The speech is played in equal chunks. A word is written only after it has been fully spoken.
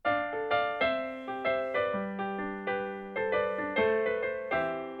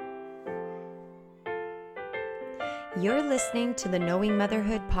You're listening to the Knowing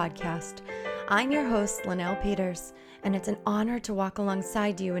Motherhood podcast. I'm your host, Linnell Peters, and it's an honor to walk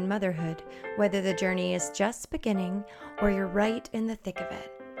alongside you in motherhood, whether the journey is just beginning or you're right in the thick of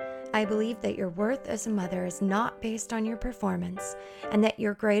it. I believe that your worth as a mother is not based on your performance, and that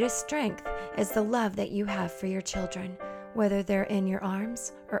your greatest strength is the love that you have for your children, whether they're in your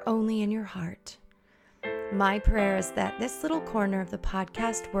arms or only in your heart. My prayer is that this little corner of the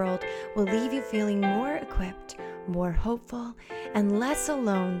podcast world will leave you feeling more equipped, more hopeful, and less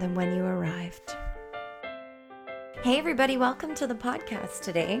alone than when you arrived. Hey everybody, welcome to the podcast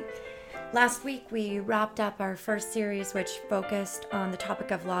today. Last week we wrapped up our first series, which focused on the topic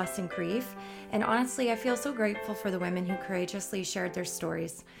of loss and grief. And honestly, I feel so grateful for the women who courageously shared their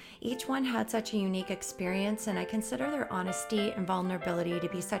stories. Each one had such a unique experience, and I consider their honesty and vulnerability to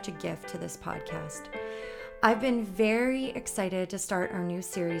be such a gift to this podcast. I've been very excited to start our new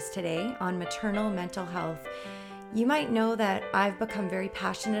series today on maternal mental health. You might know that I've become very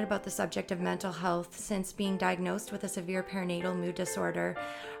passionate about the subject of mental health since being diagnosed with a severe perinatal mood disorder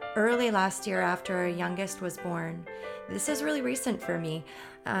early last year after our youngest was born. This is really recent for me,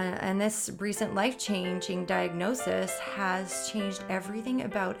 and this recent life-changing diagnosis has changed everything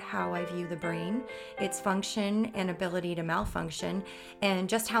about how I view the brain, its function and ability to malfunction, and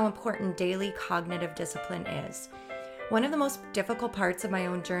just how important daily cognitive discipline is. One of the most difficult parts of my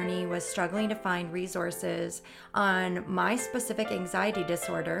own journey was struggling to find resources on my specific anxiety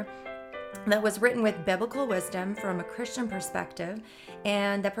disorder that was written with biblical wisdom from a Christian perspective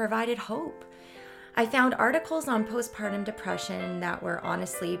and that provided hope. I found articles on postpartum depression that were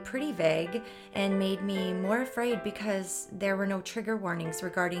honestly pretty vague and made me more afraid because there were no trigger warnings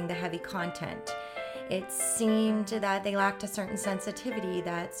regarding the heavy content. It seemed that they lacked a certain sensitivity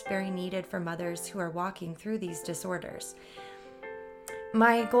that's very needed for mothers who are walking through these disorders.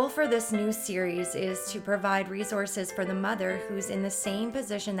 My goal for this new series is to provide resources for the mother who's in the same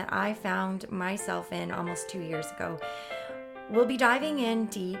position that I found myself in almost 2 years ago. We'll be diving in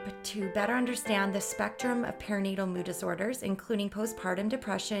deep to better understand the spectrum of perinatal mood disorders, including postpartum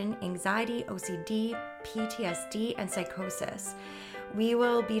depression, anxiety, OCD, PTSD, and psychosis. We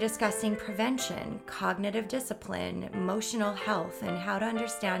will be discussing prevention, cognitive discipline, emotional health, and how to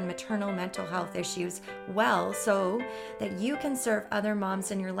understand maternal mental health issues well so that you can serve other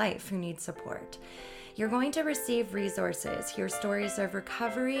moms in your life who need support. You're going to receive resources, hear stories of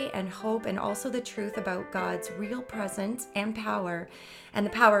recovery and hope, and also the truth about God's real presence and the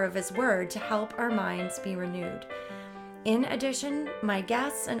power of His Word to help our minds be renewed. In addition, my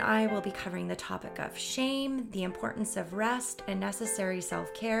guests and I will be covering the topic of shame, the importance of rest and necessary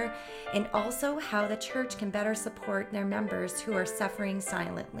self-care, and also how the church can better support their members who are suffering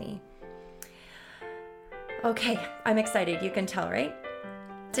silently. Okay, I'm excited, you can tell, right?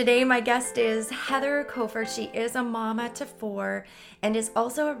 Today, my guest is Heather Kofer. She is a mama to 4 and is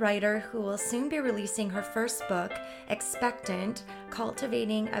also a writer who will soon be releasing her first book, Expectant: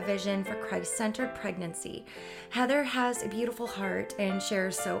 Cultivating a Vision for Christ-Centered Pregnancy. Heather has a beautiful heart and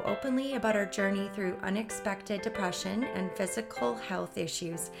shares so openly about her journey through unexpected depression and physical health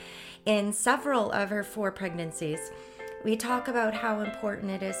issues in several of her 4 pregnancies. We talk about how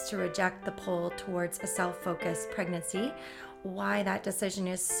important it is to reject the pull towards a self-focused pregnancy, why that decision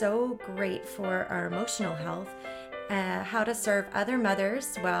is so great for our emotional health, how to serve other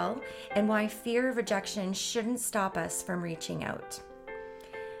mothers well, and why fear of rejection shouldn't stop us from reaching out.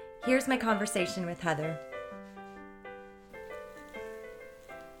 Here's my conversation with Heather.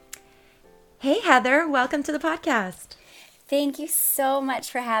 Hey Heather, welcome to the podcast. Thank you so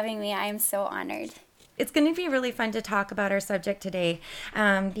much for having me. I am so honored. It's going to be really fun to talk about our subject today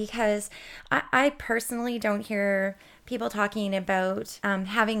because I personally don't hear people talking about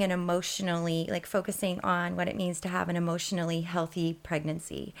having an emotionally, focusing on what it means to have an emotionally healthy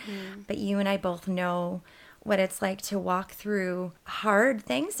pregnancy. But you and I both know what it's like to walk through hard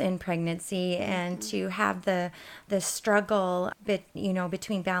things in pregnancy and to have the struggle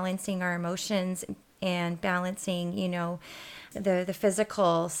between balancing our emotions and balancing, the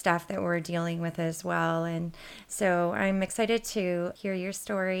physical stuff that we're dealing with as well. And so I'm excited to hear your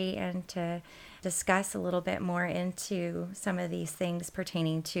story and to discuss a little bit more into some of these things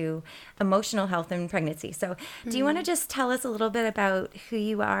pertaining to emotional health and pregnancy. So do you want to just tell us a little bit about who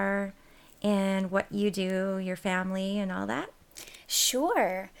you are and what you do, your family, and all that?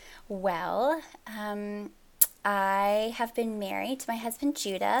 Sure. Well, I have been married to my husband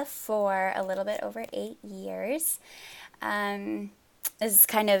Judah for a little bit over 8 years. This is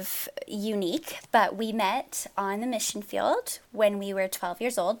kind of unique, but we met on the mission field when we were 12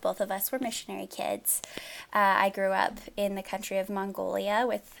 years old. Both of us were missionary kids. I grew up in the country of Mongolia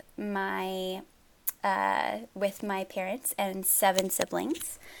with my with my parents and 7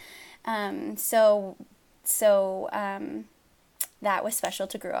 siblings. So that was special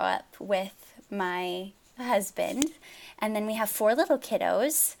to grow up with my husband. And then we have 4 little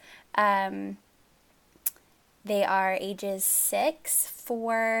kiddos. They are ages 6,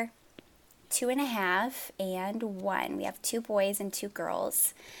 4, 2.5, and 1. We have 2 boys and 2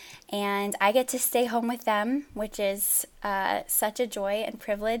 girls. And I get to stay home with them, which is such a joy and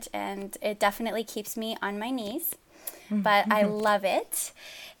privilege, and it definitely keeps me on my knees. But I love it.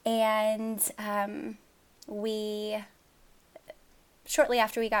 And shortly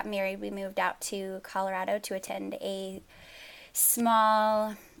after we got married, we moved out to Colorado to attend a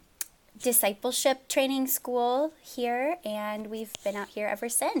small discipleship training school here, and we've been out here ever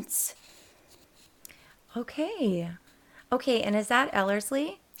since. Okay, and is that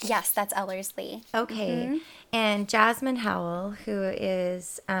Ellerslie? Yes, that's Ellerslie. Okay. And Jasmine Howell, who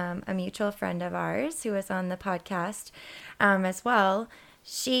is a mutual friend of ours who was on the podcast as well,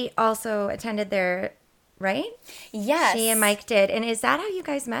 she also attended there, right? Yes. She and Mike did. And is that how you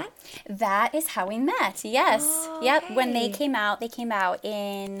guys met? That is how we met, yes. Oh, Yep, okay. when they came out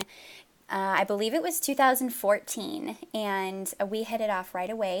in, I believe it was 2014, and we hit it off right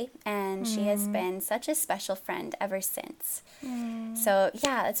away, and she has been such a special friend ever since. So,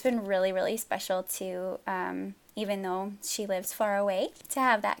 yeah, it's been really, really special to, even though she lives far away, to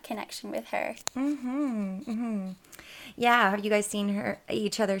have that connection with her. Yeah. Have you guys seen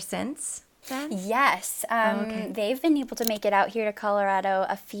each other since then? Yes. Okay. They've been able to make it out here to Colorado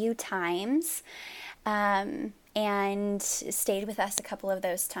a few times. And stayed with us a couple of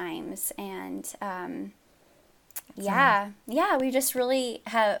those times. And yeah, we just really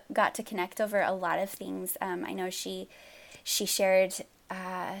have got to connect over a lot of things. I know she shared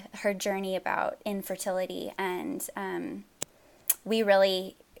her journey about infertility, and we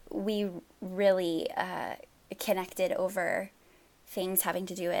really connected over things having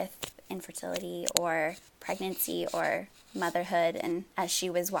to do with infertility or pregnancy or motherhood, and as she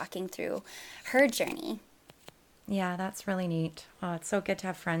was walking through her journey. Yeah, that's really neat. Oh, it's so good to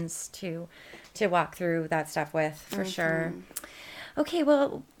have friends to walk through that stuff with, for sure. Okay,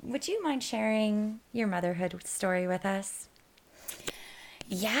 well, would you mind sharing your motherhood story with us?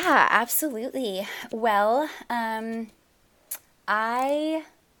 Yeah, absolutely. Well,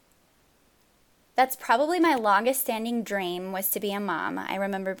 that's probably my longest standing dream, was to be a mom. I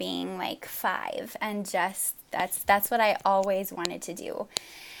remember being like 5, and just that's what I always wanted to do.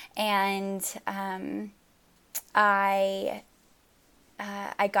 And I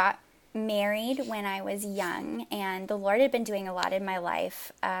got married when I was young, and the Lord had been doing a lot in my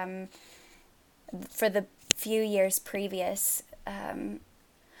life for the few years previous,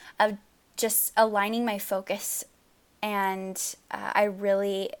 of just aligning my focus. And I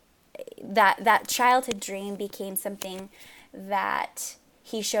really, that childhood dream became something that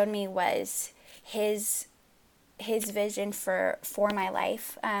He showed me was His vision for my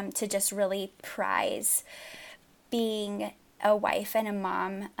life, to just really prize being a wife and a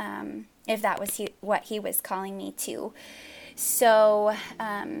mom, if that was what He was calling me to. So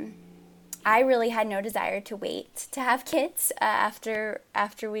I really had no desire to wait to have kids after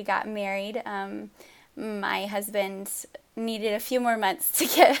we got married. My husband needed a few more months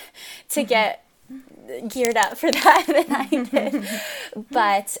to get geared up for that than I did.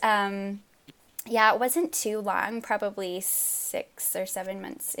 But yeah, it wasn't too long, probably 6 or 7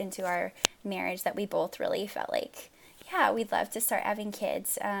 months into our marriage, that we both really felt like, yeah, we'd love to start having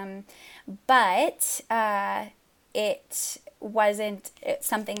kids. But it wasn't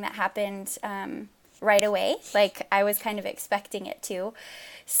something that happened right away, like I was kind of expecting it to.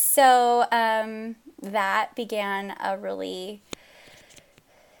 So that began a really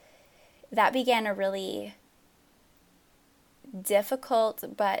difficult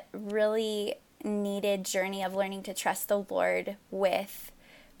but really needed journey of learning to trust the Lord with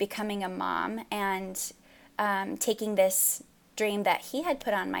becoming a mom, and taking this dream that He had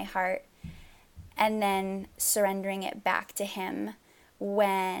put on my heart and then surrendering it back to Him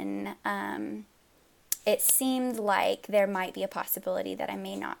when it seemed like there might be a possibility that I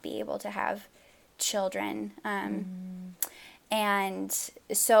may not be able to have children. And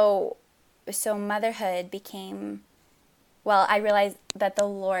so motherhood became, well, I realized that the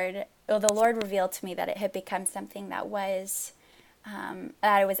Lord revealed to me that it had become something that was, that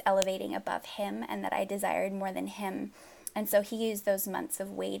I was elevating above Him, and that I desired more than Him. And so He used those months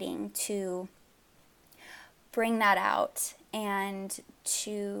of waiting to bring that out and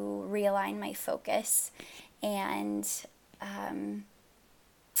to realign my focus. And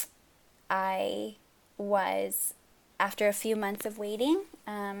I after a few months of waiting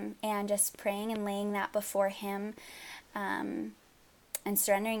and just praying and laying that before him and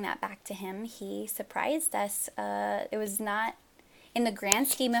surrendering that back to him, he surprised us. It was not, in the grand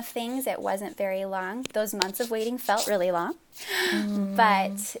scheme of things, it wasn't very long. Those months of waiting felt really long.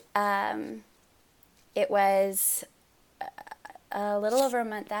 But it was a little over a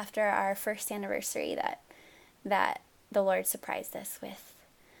month after our first anniversary that the Lord surprised us with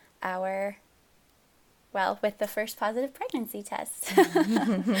with the first positive pregnancy test.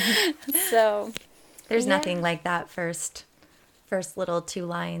 So there's nothing like that first little 2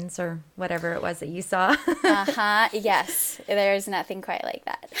 lines or whatever it was that you saw. Yes, there's nothing quite like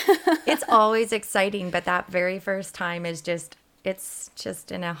that. It's always exciting, but that very first time is it's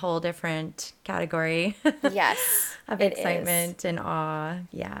just in a whole different category. Yes, of excitement and awe.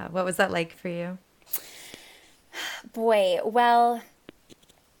 Yeah. What was that like for you? Boy, well,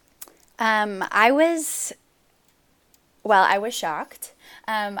 I was shocked.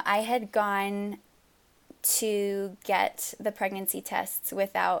 I had gone to get the pregnancy tests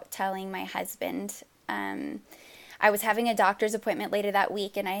without telling my husband. I was having a doctor's appointment later that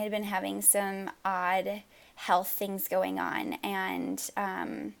week, and I had been having some odd health things going on, and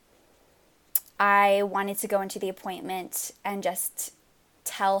I wanted to go into the appointment and just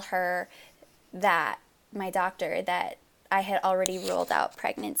tell her, my doctor, that I had already ruled out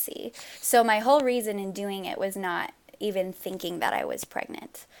pregnancy. So my whole reason in doing it was not even thinking that I was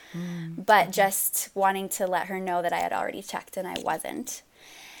pregnant, but just wanting to let her know that I had already checked and I wasn't.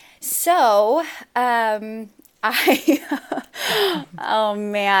 So, oh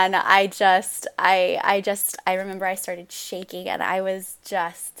man, I remember I started shaking, and I was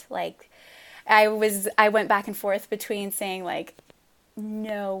just like, I went back and forth between saying like,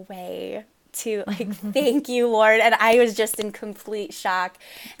 no way, to like, thank you, Lord. And I was just in complete shock.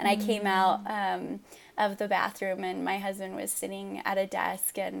 And I came out of the bathroom, and my husband was sitting at a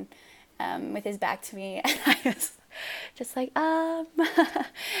desk and with his back to me. And I was just like,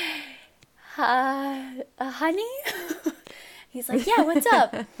 honey? He's like, yeah, what's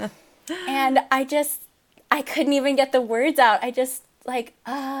up? And I couldn't even get the words out. I just like,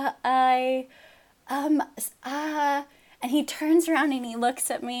 and he turns around and he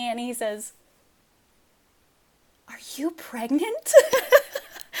looks at me and he says, are you pregnant?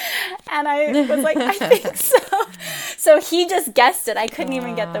 And I was like, I think so. So he just guessed it. I couldn't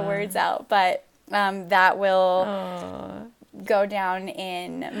even get the words out, but that will go down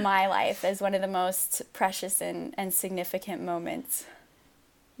in my life as one of the most precious and significant moments.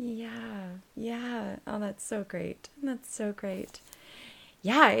 Yeah. Oh, that's so great.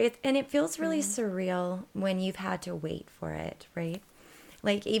 Yeah, it feels really surreal when you've had to wait for it, right?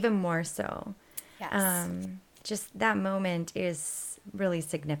 Like, even more so. Yes. Just that moment is really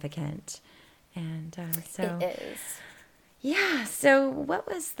significant. And so... It is. Yeah, so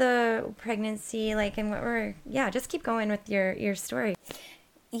what was the pregnancy like, and just keep going with your story.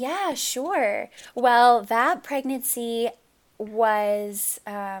 Yeah, sure. Well, that pregnancy was,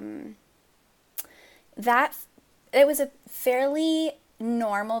 it was a fairly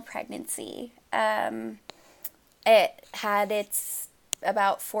normal pregnancy. It had its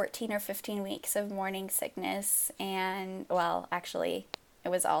about 14 or 15 weeks of morning sickness, and, well, actually, it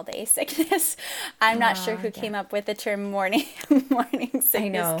was all day sickness. I'm not sure who came up with the term morning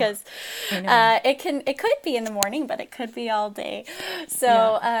sickness, because it could be in the morning, but it could be all day.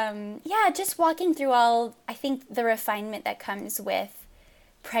 So just walking through I think the refinement that comes with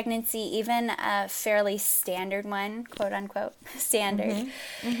pregnancy, even a fairly standard one, quote unquote standard.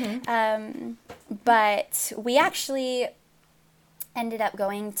 But we actually ended up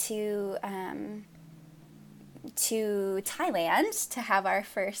going to Thailand to have our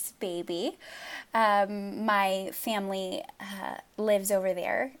first baby. My family lives over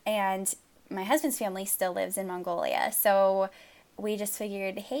there, and my husband's family still lives in Mongolia. So we just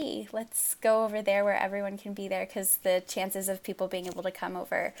figured, hey, let's go over there where everyone can be there, because the chances of people being able to come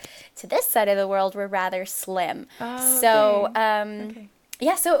over to this side of the world were rather slim. So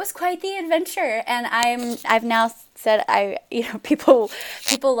so it was quite the adventure, and I've now said people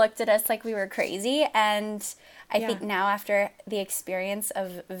looked at us like we were crazy, and I think now, after the experience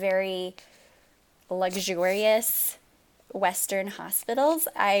of very luxurious Western hospitals,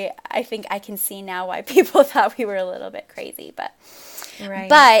 I think I can see now why people thought we were a little bit crazy, but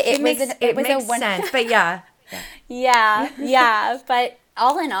it makes sense. But yeah. But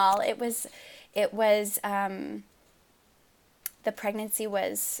all in all, it was the pregnancy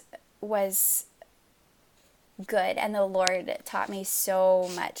was good, and the Lord taught me so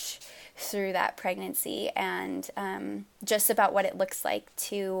much through that pregnancy, and just about what it looks like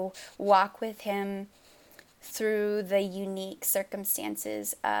to walk with Him through the unique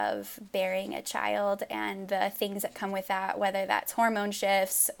circumstances of bearing a child and the things that come with that, whether that's hormone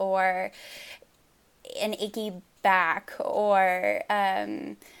shifts or an achy back or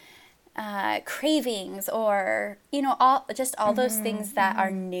cravings, or all those things that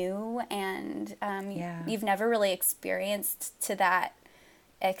are new and you've never really experienced to that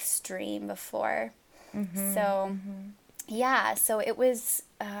extreme before. So so it was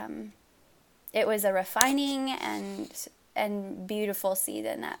a refining and beautiful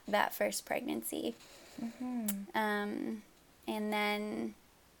season, that first pregnancy. And then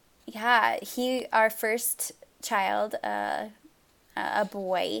our first child, a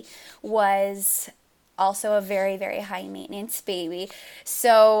boy, was also a very, very high maintenance baby.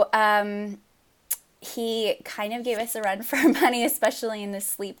 So he kind of gave us a run for our money, especially in the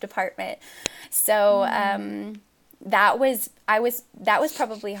sleep department. So that was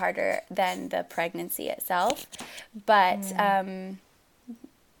probably harder than the pregnancy itself. But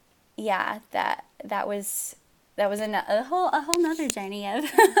that was a whole nother journey of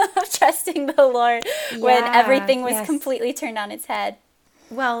trusting the Lord when everything was completely turned on its head.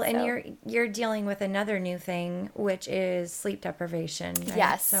 Well, and you're dealing with another new thing, which is sleep deprivation. Right?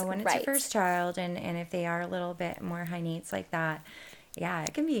 Yes. So when it's your first child, and if they are a little bit more high needs like that,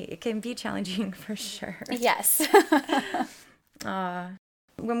 it can be challenging for sure. Yes.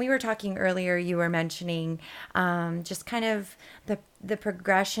 When we were talking earlier, you were mentioning just kind of the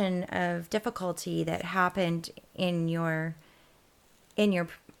progression of difficulty that happened in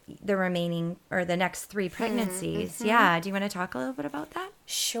the remaining or the next 3 pregnancies. Do you want to talk a little bit about that?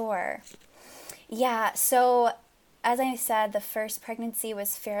 Sure. Yeah, so as I said, the first pregnancy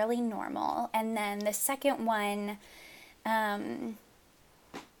was fairly normal, and then the second one,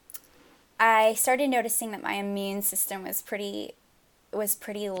 I started noticing that my immune system was pretty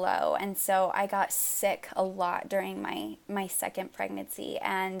low, and so I got sick a lot during my second pregnancy,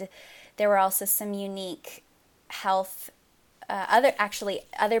 and there were also some unique health other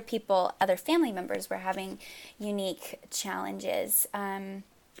family members were having unique challenges.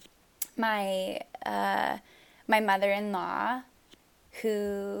 My mother-in-law,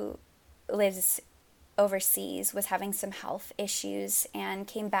 who lives overseas, was having some health issues and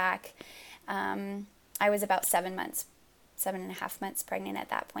came back. I was about 7.5 months pregnant at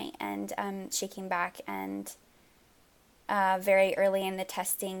that point, and she came back, and very early in the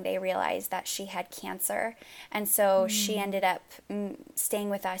testing, they realized that she had cancer. And so she ended up staying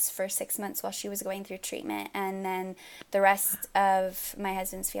with us for 6 months while she was going through treatment. And then the rest of my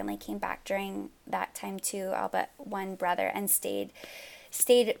husband's family came back during that time too, all but one brother, and stayed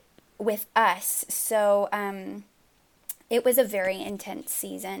with us. So it was a very intense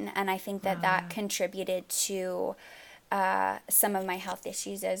season. And I think that contributed to some of my health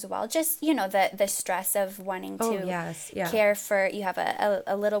issues as well. Just, the stress of wanting to care for, you have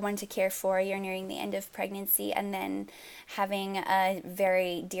a little one to care for, you're nearing the end of pregnancy, and then having a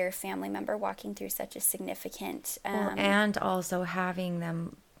very dear family member walking through such a significant... and also having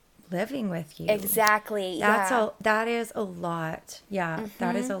them living with you. Exactly. That is a lot. Yeah,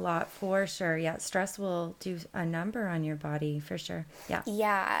 that is a lot for sure. Yeah, stress will do a number on your body for sure. Yeah.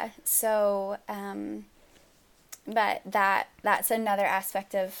 Yeah. So, but that's another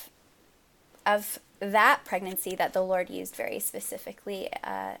aspect of that pregnancy that the Lord used very specifically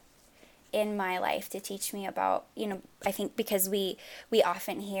in my life to teach me about, I think because we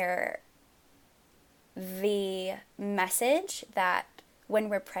often hear the message that when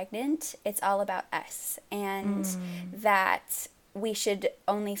we're pregnant, it's all about us, and that we should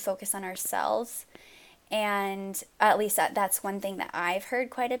only focus on ourselves. And at least that's one thing that I've heard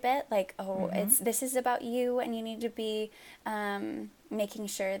quite a bit, like, this is about you, and you need to be making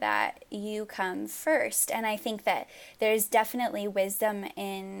sure that you come first. And I think that there's definitely wisdom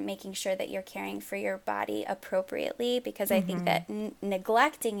in making sure that you're caring for your body appropriately, because I think that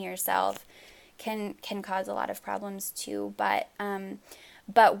neglecting yourself can cause a lot of problems too. But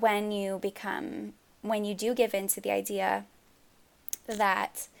when you do give in to the idea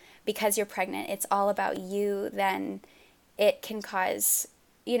that because you're pregnant, it's all about you, then it can cause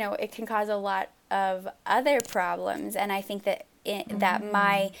a lot of other problems. And I think that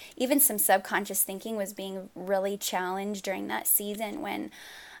my even some subconscious thinking was being really challenged during that season, when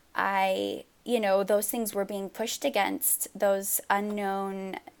those things were being pushed against those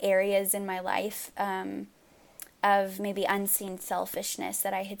unknown areas in my life, of maybe unseen selfishness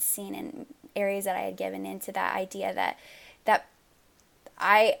that I had seen in areas that I had given into that idea that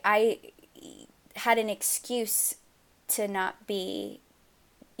I had an excuse to not be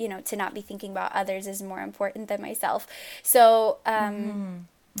thinking about others as more important than myself. So,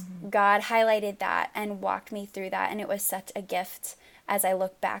 God highlighted that and walked me through that, and it was such a gift as I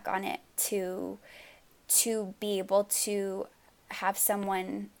look back on it to be able to have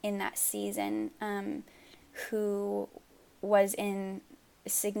someone in that season who was in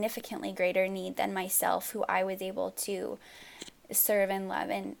significantly greater need than myself, who I was able to serve and love,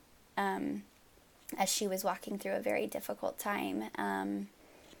 and as she was walking through a very difficult time.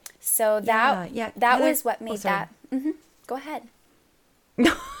 So that Heather, was what made that. Go ahead.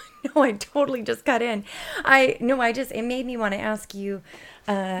 No, I totally just cut in. It made me want to ask you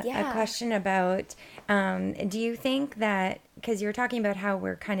a question about, do you think that, because you're talking about how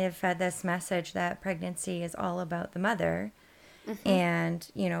we're kind of fed this message that pregnancy is all about the mother,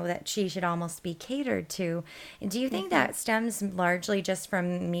 and, that she should almost be catered to. Do you think that stems largely just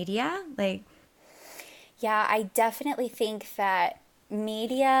from media? Yeah, I definitely think that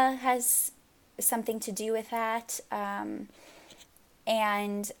media has something to do with that.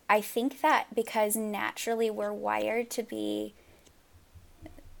 And I think that because naturally we're wired to be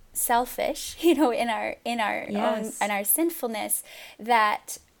selfish, in our own, in our sinfulness,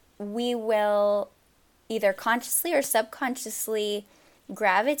 that we will either consciously or subconsciously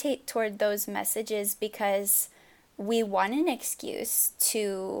gravitate toward those messages because we want an excuse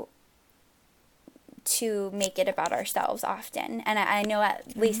to make it about ourselves often. And I know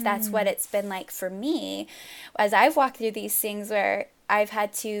at least that's what it's been like for me as I've walked through these things where I've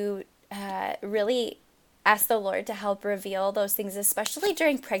had to really ask the Lord to help reveal those things, especially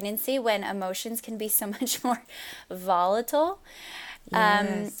during pregnancy when emotions can be so much more volatile.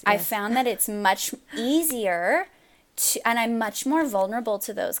 Yes. I found that it's much easier and I'm much more vulnerable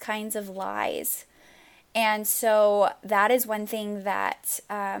to those kinds of lies. And so that is one thing that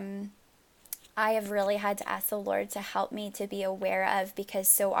I have really had to ask the Lord to help me to be aware of, because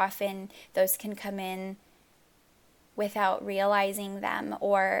so often those can come in without realizing them,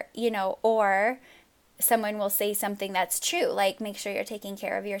 or someone will say something that's true, like make sure you're taking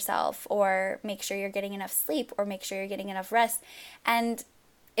care of yourself, or make sure you're getting enough sleep, or make sure you're getting enough rest. And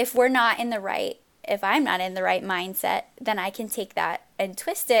if I'm not in the right mindset, then I can take that and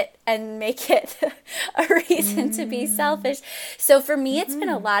twist it and make it a reason to be selfish. So for me, it's been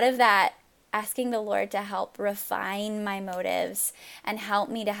a lot of that, asking the Lord to help refine my motives and help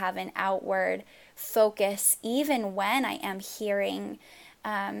me to have an outward focus, even when I am hearing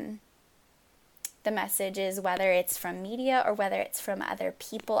the messages, whether it's from media or whether it's from other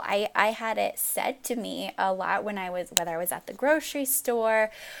people. I had it said to me a lot whether I was at the grocery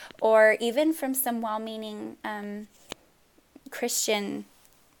store or even from some well-meaning Christian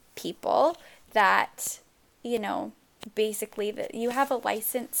people that, basically that you have a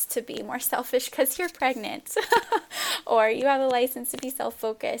license to be more selfish because you're pregnant or you have a license to be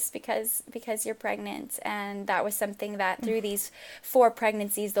self-focused because you're pregnant. And that was something that through these 4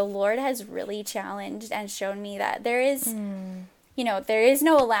 pregnancies the Lord has really challenged and shown me that there is there is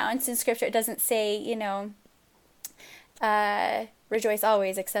no allowance in Scripture. It doesn't say rejoice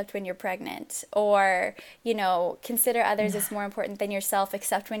always except when you're pregnant, or consider others as more important than yourself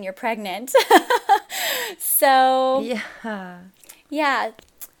except when you're pregnant. So yeah,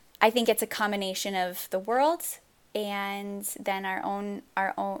 I think it's a combination of the world and then our own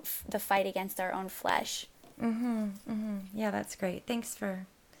the fight against our own flesh. Yeah, that's great. Thanks for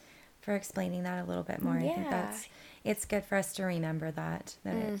explaining that a little bit more. I think it's good for us to remember that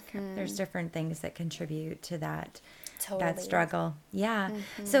there's different things that contribute to that struggle. Yeah.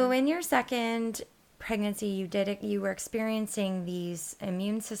 So in your second pregnancy, you were experiencing these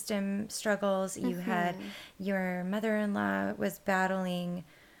immune system struggles. You had your mother-in-law was battling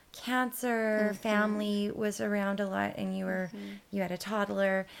cancer, family was around a lot, and you had a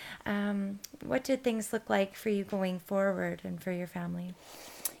toddler. What did things look like for you going forward and for your family?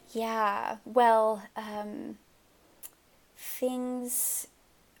 Yeah, well,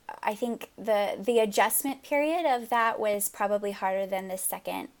 I think the adjustment period of that was probably harder than the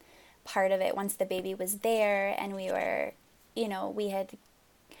second part of it. Once the baby was there and we were, we had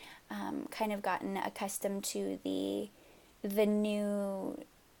kind of gotten accustomed to the new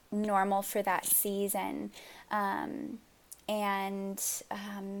normal for that season. Then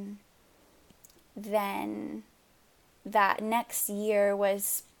that next year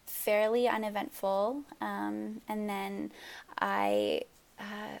was fairly uneventful. And then a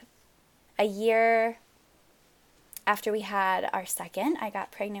year after we had our second, I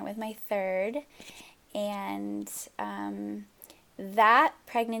got pregnant with my third. And that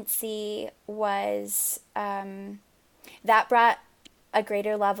pregnancy was, that brought a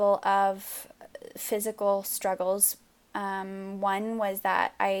greater level of physical struggles. One was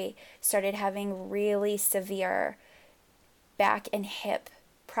that I started having really severe back and hip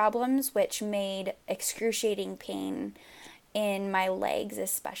problems, which made excruciating pain in my legs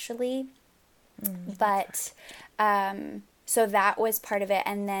especially. But so that was part of it.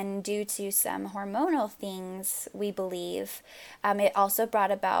 And then due to some hormonal things, we believe, it also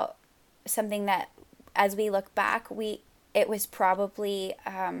brought about something that, as we look back, it was probably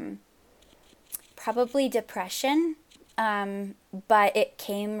depression, but it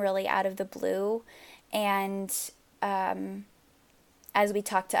came really out of the blue. And as we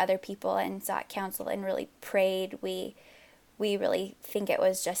talked to other people and sought counsel and really prayed, we really think it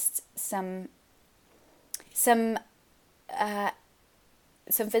was just some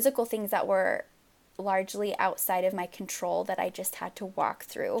physical things that were largely outside of my control that I just had to walk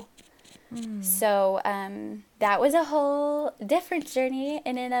through. So that was a whole different journey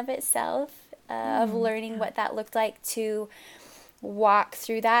in and of itself, of learning what that looked like to walk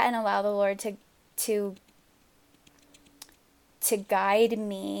through that and allow the Lord to guide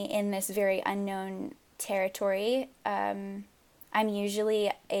me in this very unknown territory. I'm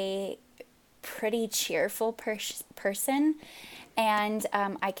usually a pretty cheerful person, and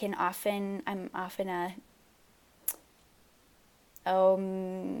I'm often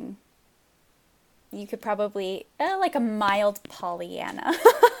you could probably like a mild Pollyanna.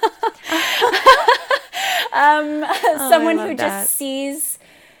 Someone who just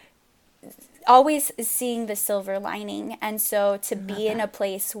always seeing the silver lining. And so to be in a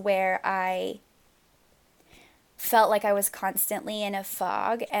place where I felt like I was constantly in a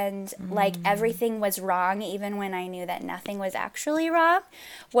fog and like everything was wrong, even when I knew that nothing was actually wrong,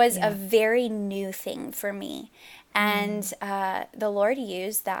 was a very new thing for me. And the Lord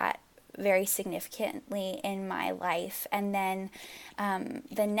used that very significantly in my life. And then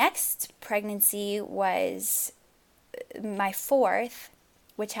the next pregnancy was my fourth,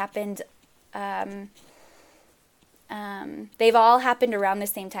 which happened, they've all happened around the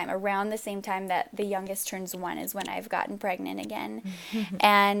same time. Around the same time that the youngest turns 1 is when I've gotten pregnant again.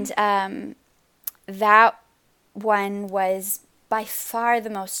 And that one was by far the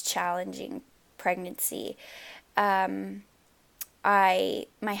most challenging pregnancy.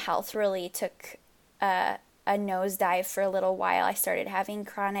 My health really took a nosedive for a little while. I started having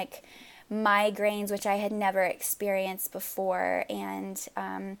chronic migraines, which I had never experienced before, and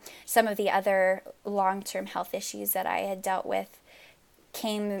some of the other long-term health issues that I had dealt with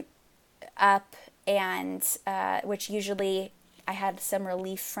came up, and which usually I had some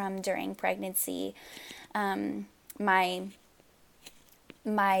relief from during pregnancy. My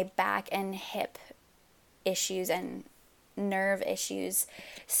back and hip issues and nerve issues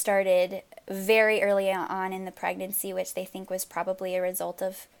started very early on in the pregnancy, which they think was probably a result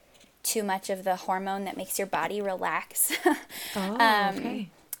of too much of the hormone that makes your body relax. Okay.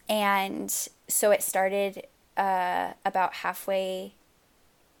 And so it started about halfway,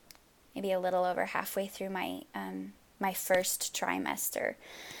 maybe a little over halfway through my my first trimester.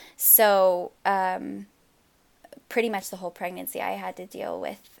 So pretty much the whole pregnancy I had to deal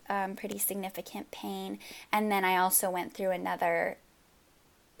with pretty significant pain. And then I also went through another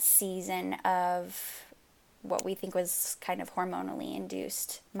season of what we think was kind of hormonally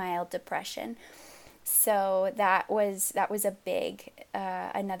induced mild depression. So that was a big,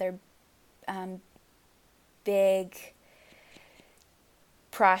 another big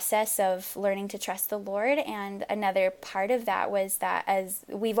process of learning to trust the Lord. And another part of that was that, as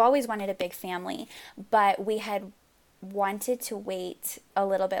we've always wanted a big family, but we had wanted to wait a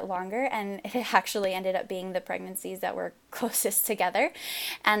little bit longer, and it actually ended up being the pregnancies that were closest together.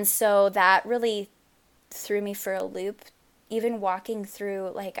 And so that really threw me for a loop, even walking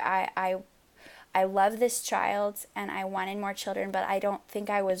through, like, I love this child and I wanted more children, but I don't think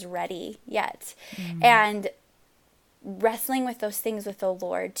I was ready yet. And wrestling with those things with the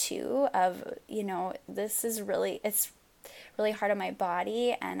Lord too, of, you know, it's really hard on my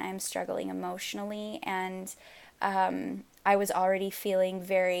body, and I'm struggling emotionally, and I was already feeling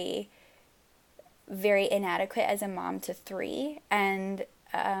very, very inadequate as a mom to 3. And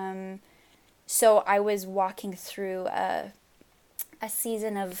so I was walking through a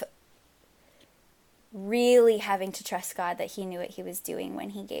season of really having to trust God that He knew what He was doing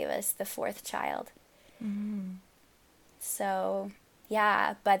when He gave us the 4th child. So,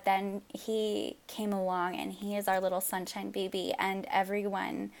 yeah, but then He came along, and He is our little sunshine baby, and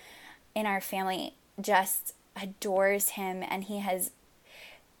everyone in our family just adores Him, and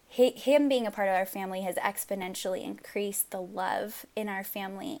Him being a part of our family has exponentially increased the love in our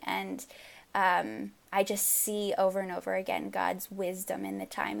family. And I just see over and over again God's wisdom in the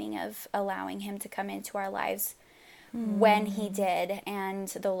timing of allowing Him to come into our lives when He did, and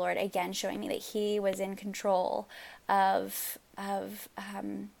the Lord again showing me that He was in control of of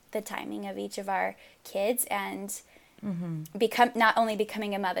the timing of each of our kids, and not only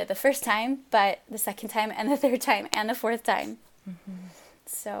becoming a mother the first time, but the second time and the third time and the fourth time.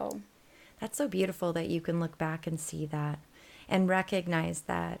 So that's so beautiful that you can look back and see that and recognize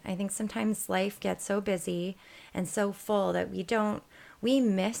that. I think sometimes life gets so busy and so full that we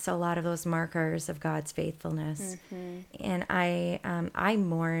miss a lot of those markers of God's faithfulness. And I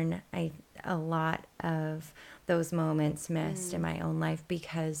mourn a lot of those moments missed in my own life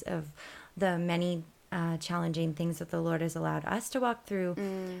because of the many challenging things that the Lord has allowed us to walk through,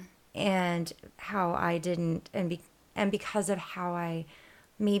 and how I didn't, and because of how I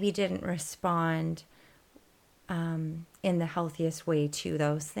maybe didn't respond in the healthiest way to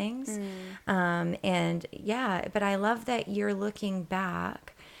those things. And yeah, but I love that you're looking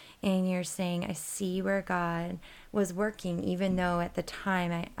back and you're saying, I see where God was working, even though at the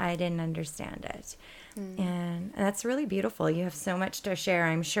time I didn't understand it. And that's really beautiful. You have so much to share,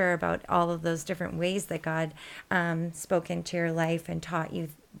 I'm sure, about all of those different ways that God spoke into your life and taught you,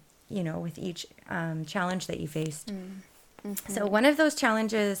 with each challenge that you faced. So one of those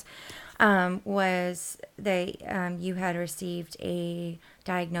challenges was that you had received a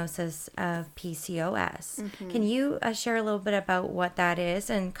diagnosis of PCOS. Can you share a little bit about what that is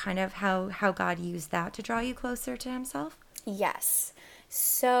and kind of how God used that to draw you closer to himself? Yes.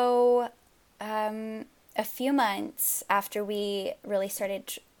 So a few months after we really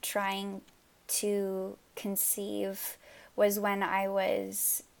started trying to conceive was when I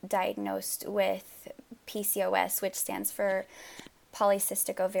was diagnosed with PCOS, which stands for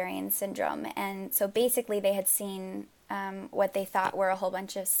polycystic ovarian syndrome. And so basically they had seen what they thought were a whole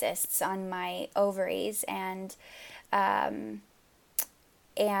bunch of cysts on my ovaries, and I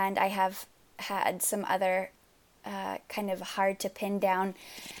have had some other kind of hard to pin down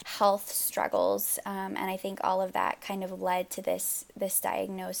health struggles, and I think all of that kind of led to this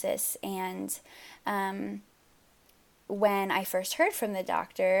diagnosis. And when I first heard from the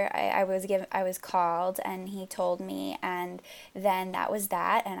doctor, I was called and he told me, and then that was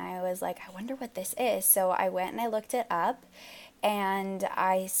that. And I was like, I wonder what this is. So I went and I looked it up, and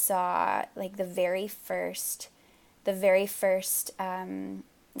I saw like the very first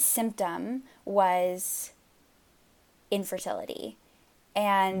symptom was infertility.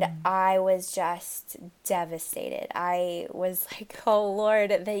 And I was just devastated. I was like, oh Lord,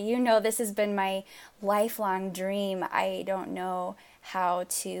 that this has been my lifelong dream. I don't know how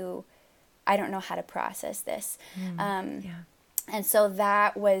to process this. And so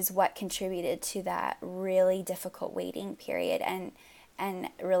that was what contributed to that really difficult waiting period, and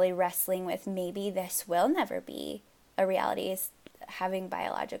really wrestling with, maybe this will never be a reality, is having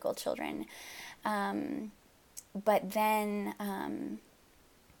biological children. But then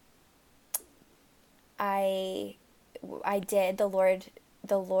I did. The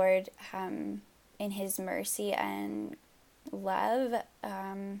Lord, in His mercy and love,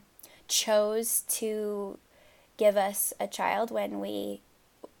 chose to give us a child when we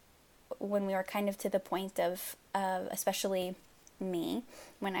were kind of to the point of especially me,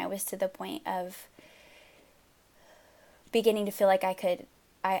 when I was to the point of beginning to feel like I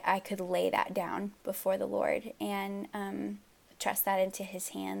could lay that down before the Lord and trust that into His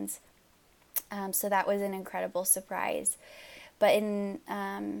hands. So that was an incredible surprise. But in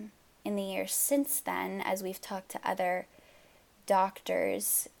the years since then, as we've talked to other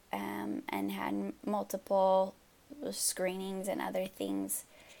doctors and had multiple screenings and other things,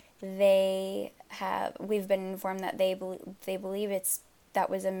 we've been informed that they believe that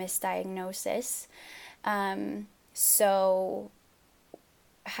was a misdiagnosis. So,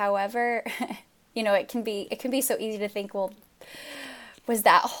 however, it can be so easy to think, well, was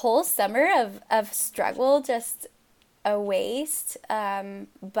that whole summer of struggle just a waste?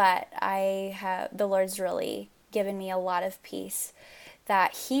 But the Lord's really given me a lot of peace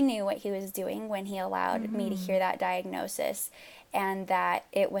that He knew what He was doing when He allowed me to hear that diagnosis, and that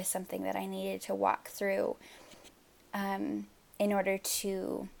it was something that I needed to walk through in order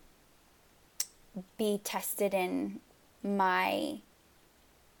to be tested in my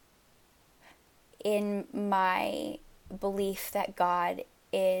belief that God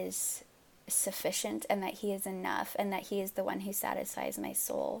is sufficient and that He is enough and that He is the one who satisfies my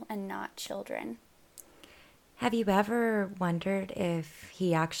soul and not children. Have you ever wondered if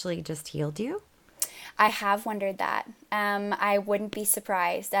He actually just healed you? I have wondered that. I wouldn't be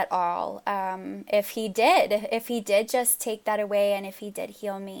surprised at all if He did just take that away, and if He did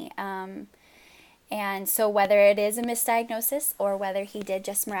heal me. And so whether it is a misdiagnosis or whether He did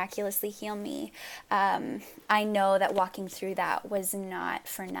just miraculously heal me, I know that walking through that was not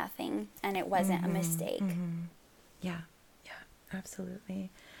for nothing, and it wasn't a mistake. Yeah.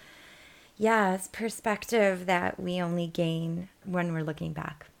 Absolutely. Yeah, it's perspective that we only gain when we're looking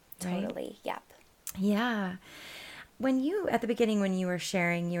back, right? Totally. Yep. Yeah. At the beginning, when you were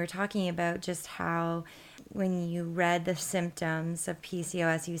sharing, you were talking about just how when you read the symptoms of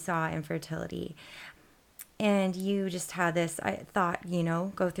PCOS, you saw infertility. And you just had this thought,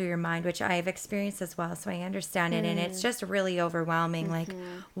 go through your mind, which I've experienced as well. So I understand it. And it's just really overwhelming. Like,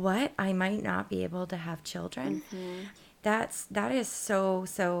 what? I might not be able to have children. That is so,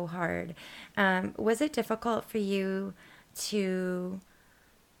 so hard. Was it difficult for you to,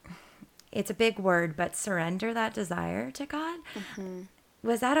 it's a big word, but surrender that desire to God?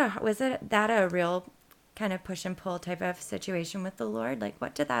 Was that a real kind of push and pull type of situation with the Lord? Like,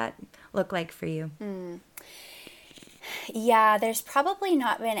 what did that look like for you? Yeah, there's probably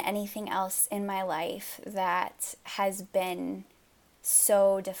not been anything else in my life that has been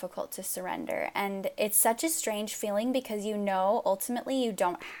so difficult to surrender. And it's such a strange feeling because ultimately you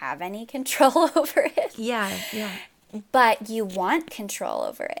don't have any control over it. Yeah. But you want control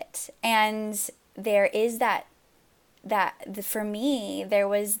over it. And there is for me, there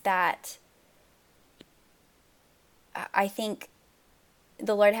was that, I think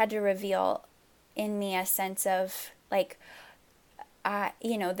the Lord had to reveal in me a sense of like,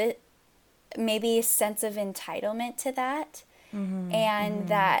 maybe a sense of entitlement to that. And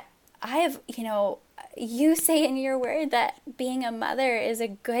that I have, you say in your word that being a mother is a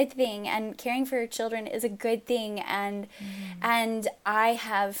good thing and caring for your children is a good thing. And I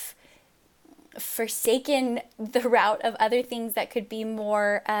have forsaken the route of other things that could be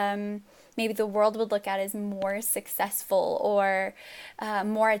more, maybe the world would look at as more successful or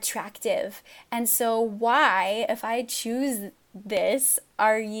more attractive. And so why, if I choose this,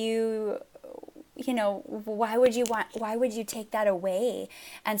 are you... why would you take that away?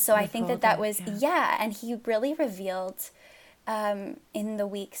 And so I think that was, and he really revealed in the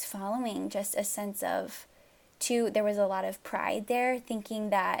weeks following just a sense of, there was a lot of pride there, thinking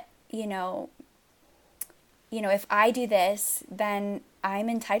that, if I do this, then I'm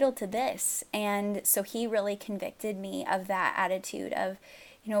entitled to this. And so he really convicted me of that attitude of,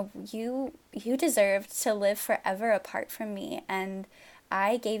 you deserved to live forever apart from me. And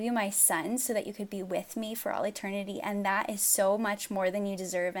I gave you my son so that you could be with me for all eternity. And that is so much more than you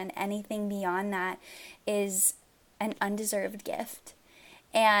deserve. And anything beyond that is an undeserved gift.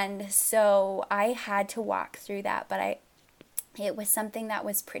 And so I had to walk through that, but it was something that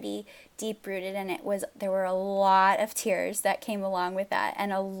was pretty deep rooted, and there were a lot of tears that came along with that,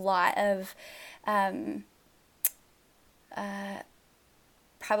 and a lot of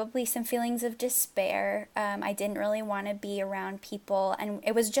probably some feelings of despair. I didn't really want to be around people, and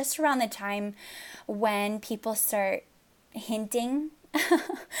it was just around the time when people start hinting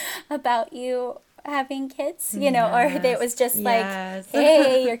about you having kids, or it was just like,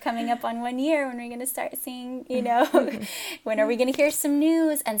 hey, you're coming up on 1 year, when are we going to start seeing, when are we going to hear some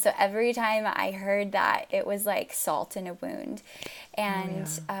news? And so every time I heard that, it was like salt in a wound.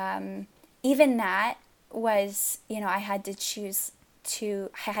 And even that was, I had to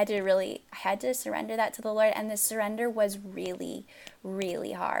surrender that to the Lord, and the surrender was really,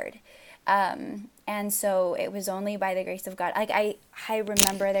 really hard. And so it was only by the grace of God. Like I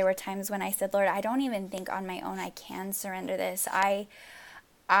remember there were times when I said, Lord, I don't even think on my own I can surrender this. I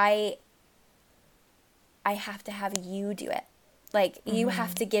have to have you do it. Like you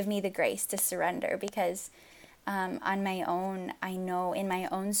have to give me the grace to surrender, because on my own, I know in my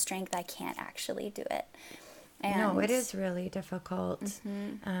own strength I can't actually do it. No, it is really difficult,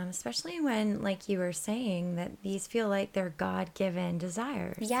 especially when, like you were saying, that these feel like they're God-given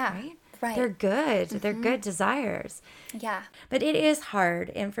desires. Yeah, right. They're good. They're good desires. Yeah. But it is hard.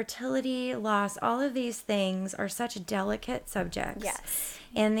 Infertility, loss, all of these things are such delicate subjects. Yes.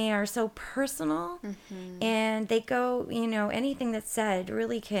 And they are so personal. And they go, anything that's said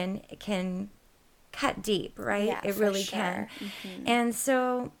really can cut deep, right? Yeah, it really can. And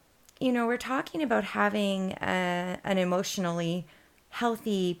so... we're talking about having an emotionally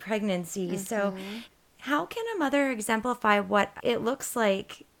healthy pregnancy. So how can a mother exemplify what it looks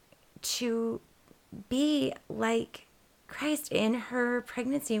like to be like Christ in her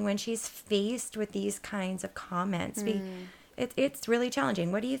pregnancy when she's faced with these kinds of comments? It's really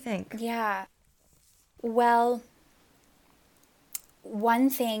challenging. What do you think? Yeah. Well,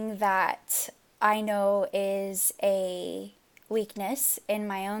 one thing that I know is a weakness in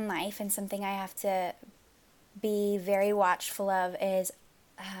my own life, and something I have to be very watchful of, is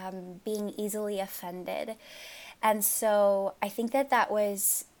being easily offended. And so I think that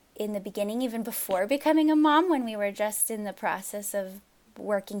was in the beginning, even before becoming a mom, when we were just in the process of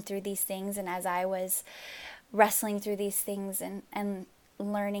working through these things, and as I was wrestling through these things and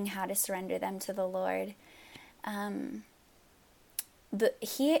learning how to surrender them to the Lord.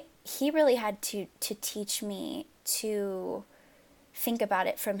 He really had to teach me to think about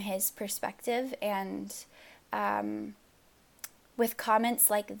it from his perspective. And with comments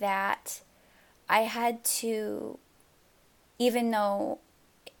like that, I had to, even though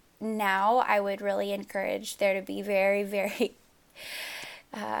now I would really encourage there to be very, very,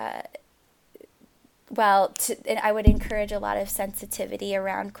 and I would encourage a lot of sensitivity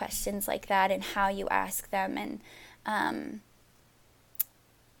around questions like that and how you ask them. And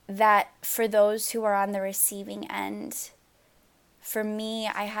that for those who are on the receiving end, for me,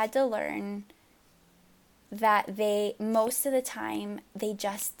 I had to learn that most of the time, they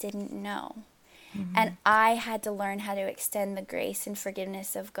just didn't know. Mm-hmm. And I had to learn how to extend the grace and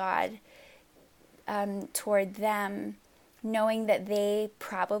forgiveness of God toward them, knowing that they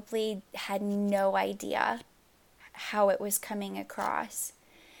probably had no idea how it was coming across.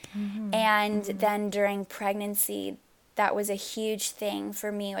 Mm-hmm. And then during pregnancy, that was a huge thing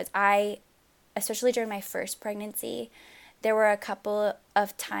for me. Especially during my first pregnancy, there were a couple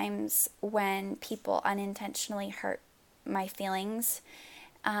of times when people unintentionally hurt my feelings.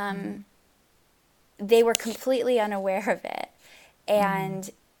 They were completely unaware of it. And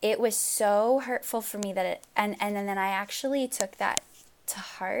it was so hurtful for me that and then I actually took that to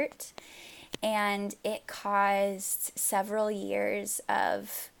heart. And it caused several years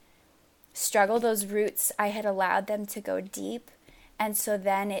of struggle. Those roots, I had allowed them to go deep. And so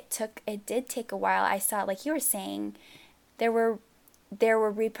then it did take a while. I saw, like you were saying, there were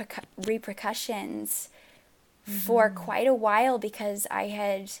repercussions for quite a while because I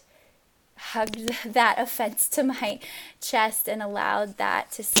had hugged that offense to my chest and allowed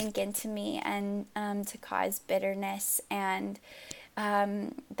that to sink into me and to cause bitterness. And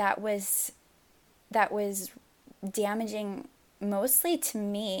that was damaging mostly to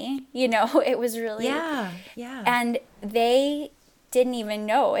me. It was really... Yeah. And they didn't even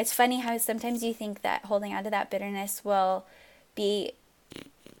know. It's funny how sometimes you think that holding on to that bitterness will be,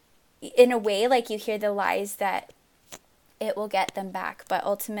 in a way, like you hear the lies that it will get them back, but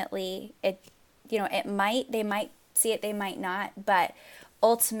ultimately they might see it, they might not, but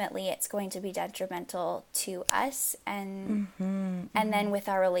ultimately it's going to be detrimental to us and then with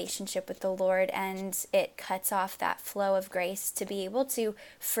our relationship with the Lord, and it cuts off that flow of grace to be able to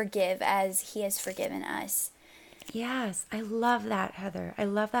forgive as he has forgiven us. Yes, I love that, Heather. I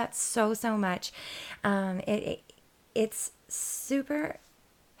love that so much. It's super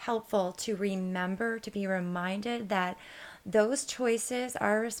helpful to be reminded that those choices,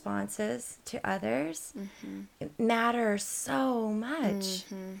 our responses to others, matter so much.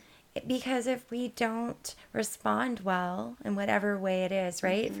 Because if we don't respond well in whatever way it is,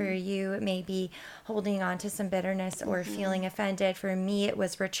 right? For you, it may be holding on to some bitterness or feeling offended. For me, it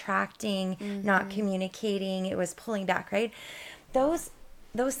was retracting, not communicating. It was pulling back, right? Those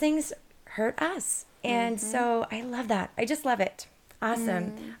things hurt us. And so I love that. I just love it.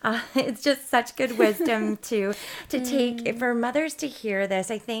 Awesome. It's just such good wisdom to take for mothers to hear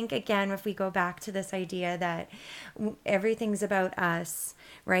this. I think, again, if we go back to this idea that everything's about us,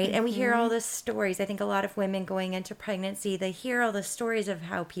 right? And we hear all the stories. I think a lot of women going into pregnancy, they hear all the stories of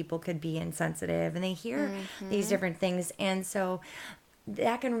how people could be insensitive, and they hear these different things. And so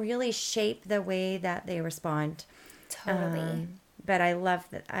that can really shape the way that they respond. Totally. But I love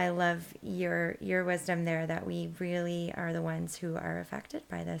that. I love your wisdom there, that we really are the ones who are affected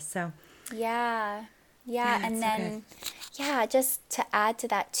by this. So yeah, and then just to add to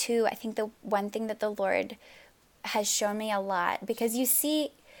that too, I think the one thing that the Lord has shown me a lot, because you see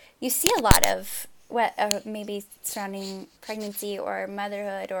a lot of what maybe surrounding pregnancy or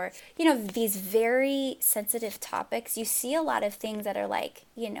motherhood or these very sensitive topics. You see a lot of things that are like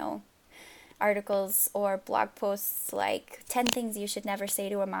articles or blog posts like 10 things you should never say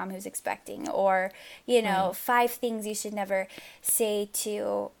to a mom who's expecting, or 5 things you should never say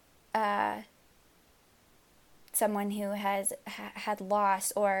to someone who has had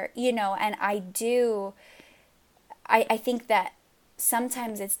loss, or and I think that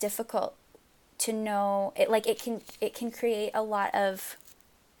sometimes it's difficult to know it, like it can create a lot of,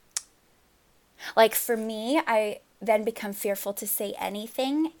 like, for me, I then become fearful to say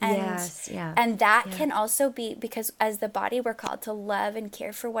anything. And and that can also be because as the body, we're called to love and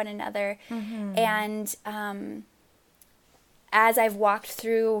care for one another. And as I've walked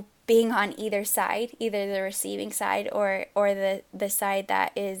through being on either side, either the receiving side or the side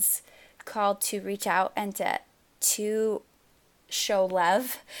that is called to reach out and to show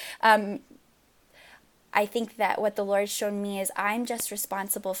love, I think that what the Lord's shown me is I'm just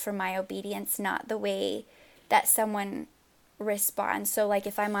responsible for my obedience, not the way that someone responds. So like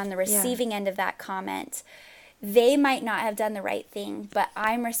if I'm on the receiving end of that comment, they might not have done the right thing, but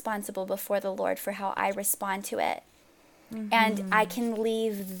I'm responsible before the Lord for how I respond to it. And I can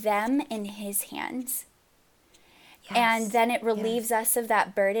leave them in his hands. Yes. And then it relieves us of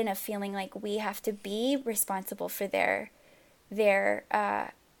that burden of feeling like we have to be responsible for their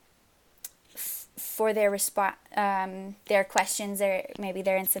questions, or maybe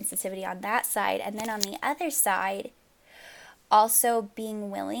their insensitivity on that side. And then on the other side, also being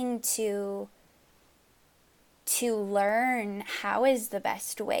willing to learn how is the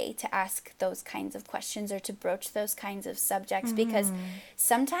best way to ask those kinds of questions or to broach those kinds of subjects, because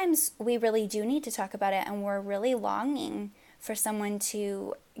sometimes we really do need to talk about it, and we're really longing for someone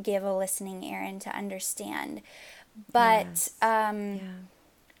to give a listening ear and to understand. But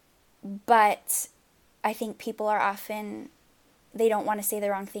but I think people are often, they don't want to say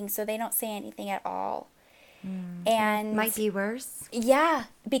the wrong thing, so they don't say anything at all. And might be worse. Yeah,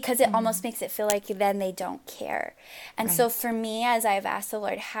 because it almost makes it feel like then they don't care. And so for me, as I've asked the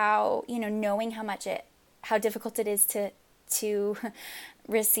Lord how, knowing how difficult it is to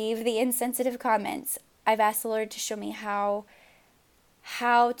receive the insensitive comments, I've asked the Lord to show me how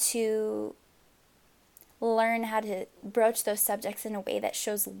to learn how to broach those subjects in a way that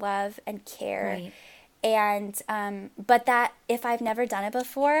shows love and care. Right. And but that if I've never done it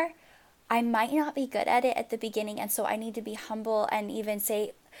before, I might not be good at it at the beginning, and so I need to be humble and even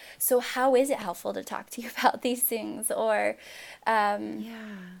say, so how is it helpful to talk to you about these things? Or how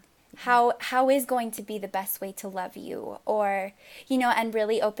is going to be the best way to love you? Or, and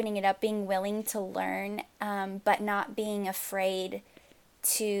really opening it up, being willing to learn, but not being afraid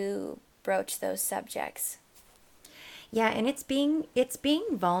to broach those subjects. Yeah, and it's being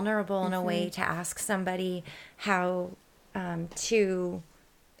vulnerable in a way to ask somebody how to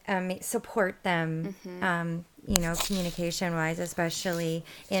support them, communication-wise, especially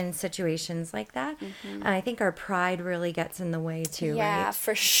in situations like that. And I think our pride really gets in the way too, right? Yeah,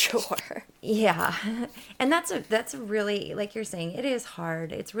 for sure. Yeah. And that's a really, like you're saying, it is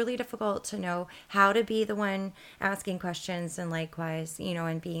hard. It's really difficult to know how to be the one asking questions, and likewise,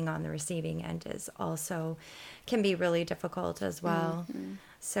 and being on the receiving end is also can be really difficult as well.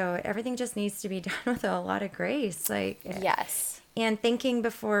 So everything just needs to be done with a lot of grace. Yes. And thinking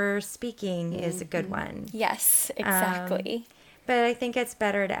before speaking is a good one. Yes, exactly. But I think it's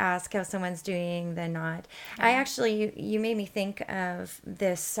better to ask how someone's doing than not. Yeah. I actually, you made me think of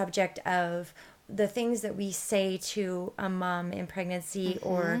this subject of the things that we say to a mom in pregnancy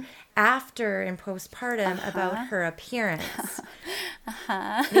or after in postpartum about her appearance.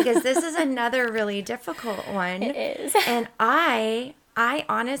 Because this is another really difficult one. It is. And I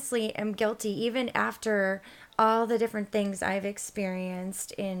honestly am guilty, even after all the different things I've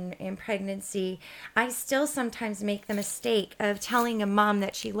experienced in pregnancy. I still sometimes make the mistake of telling a mom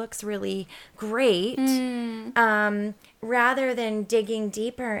that she looks really great, rather than digging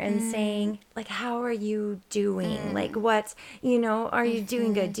deeper and saying, like, how are you doing? Like, what, are you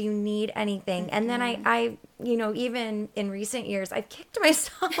doing good? Do you need anything? And then I even in recent years, I've kicked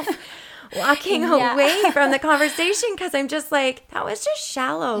myself walking away from the conversation, because I'm just like, that was just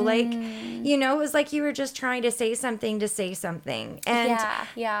shallow. Like, it was like you were just trying to say something to say something. And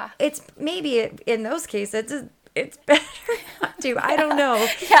it's maybe in those cases, it's better not to. I don't know.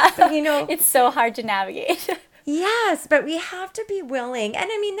 Yeah. But, it's so hard to navigate. Yes, but we have to be willing. And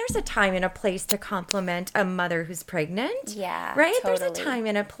I mean, there's a time and a place to compliment a mother who's pregnant. Yeah, right? Totally. There's a time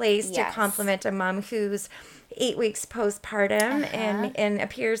and a place to compliment a mom who's 8 weeks postpartum and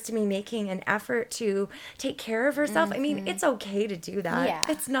appears to be making an effort to take care of herself. I mean, it's okay to do that. Yeah.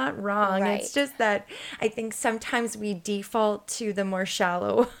 It's not wrong. Right. It's just that I think sometimes we default to the more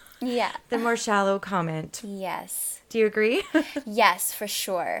shallow comment. Yes. Do you agree? Yes, for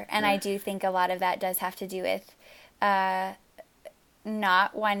sure. And I do think a lot of that does have to do with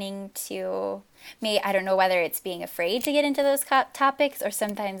not wanting to, I don't know whether it's being afraid to get into those topics, or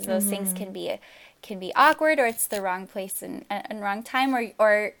sometimes those things can be awkward, or it's the wrong place and wrong time,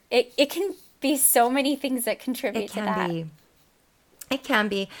 or it can be so many things that contribute to that. It can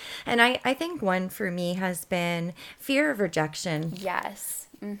be. And I think one for me has been fear of rejection. Yes.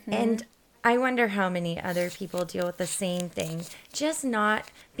 And I wonder how many other people deal with the same thing. Just not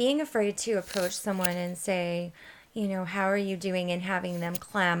being afraid to approach someone and say, how are you doing? And having them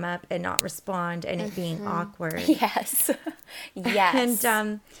clam up and not respond, and it being awkward. Yes. Yes.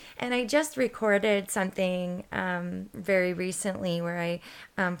 And I just recorded something very recently where I,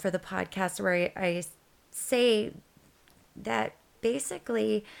 for the podcast, where I say that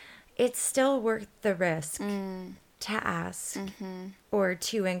basically it's still worth the risk to ask or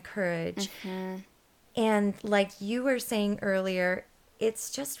to encourage. And like you were saying earlier,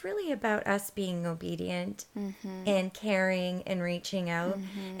 it's just really about us being obedient and caring and reaching out,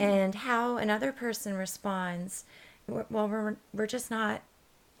 and how another person responds. Well, we're just not,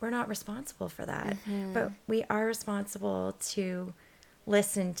 we're not responsible for that, but we are responsible to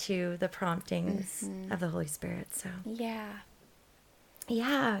listen to the promptings of the Holy Spirit. So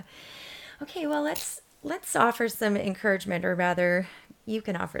yeah. Okay, well, let's offer some encouragement, or rather, you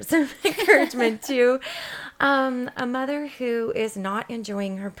can offer some encouragement to a mother who is not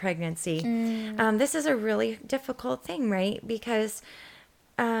enjoying her pregnancy. This is a really difficult thing, right? Because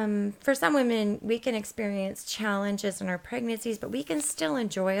for some women, we can experience challenges in our pregnancies, but we can still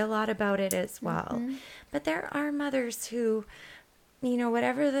enjoy a lot about it as well. But there are mothers who,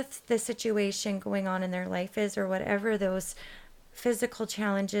 whatever the situation going on in their life is, or whatever those physical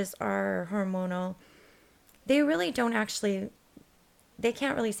challenges are, hormonal, they really don't actually, they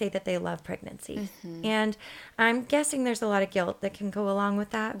can't really say that they love pregnancy. And I'm guessing there's a lot of guilt that can go along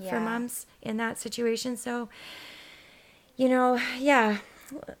with that for moms in that situation. So,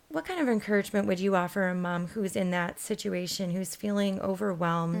 what kind of encouragement would you offer a mom who's in that situation, who's feeling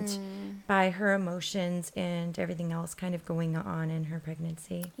overwhelmed by her emotions and everything else kind of going on in her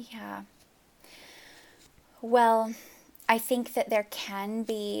pregnancy? Yeah. Well, I think that there can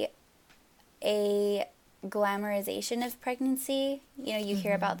be a glamorization of pregnancy. You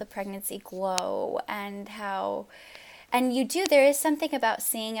hear about the pregnancy glow and how, and there is something about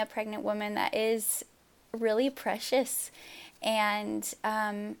seeing a pregnant woman that is really precious. And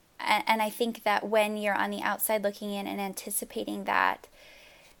I think that when you're on the outside looking in and anticipating that,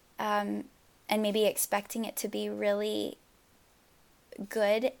 and maybe expecting it to be really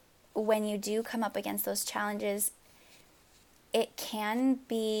good, when you do come up against those challenges, it can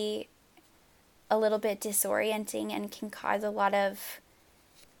be a little bit disorienting and can cause a lot of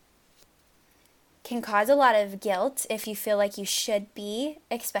guilt if you feel like you should be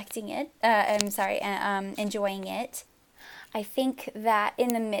expecting it. Enjoying it. I think that in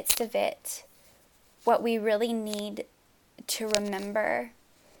the midst of it, what we really need to remember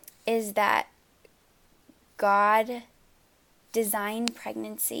is that God designed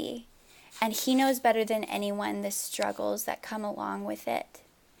pregnancy, and He knows better than anyone the struggles that come along with it.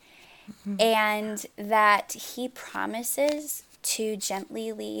 And that He promises to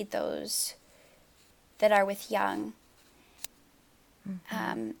gently lead those that are with young.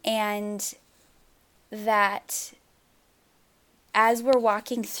 And that as we're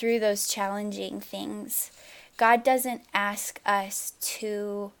walking through those challenging things, God doesn't ask us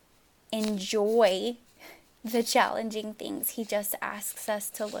to enjoy the challenging things. He just asks us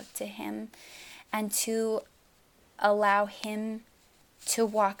to look to Him and to allow Him to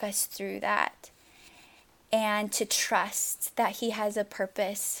walk us through that, and to trust that He has a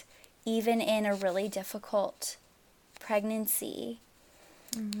purpose even in a really difficult pregnancy.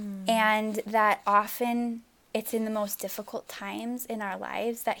 And that often it's in the most difficult times in our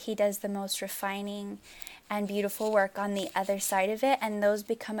lives that He does the most refining and beautiful work on the other side of it, and those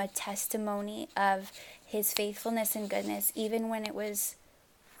become a testimony of His faithfulness and goodness even when it was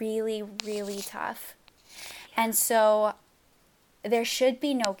really, really tough. And so there should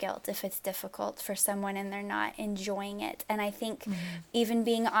be no guilt if it's difficult for someone and they're not enjoying it. And I think even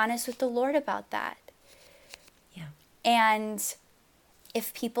being honest with the Lord about that. Yeah. And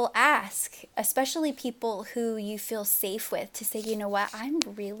if people ask, especially people who you feel safe with, to say, you know what, I'm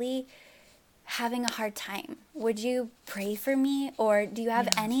really having a hard time. Would you pray for me? Or do you have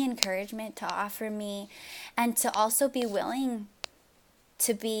any encouragement to offer me? And to also be willing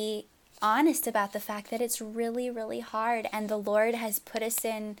to be honest about the fact that it's really, really hard, and the Lord has put us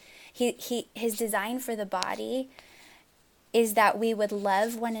in, His design for the body is that we would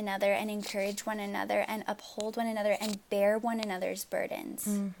love one another and encourage one another and uphold one another and bear one another's burdens.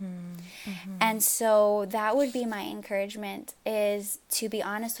 And so that would be my encouragement, is to be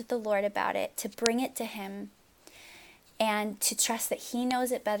honest with the Lord about it, to bring it to Him, and to trust that He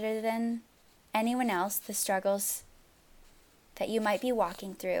knows it better than anyone else, the struggles that you might be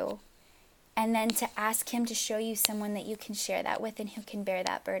walking through. And then to ask Him to show you someone that you can share that with, and who can bear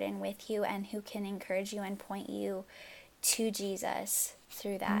that burden with you, and who can encourage you and point you to Jesus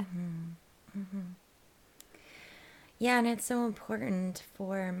through that. Yeah, and it's so important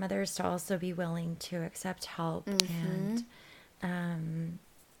for mothers to also be willing to accept help. And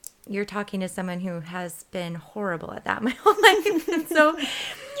you're talking to someone who has been horrible at that my whole life. And so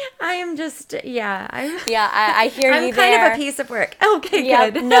I am just, I hear you there. I'm kind of a piece of work.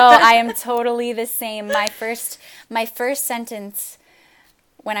 Okay, good. No, I am totally the same. My first sentence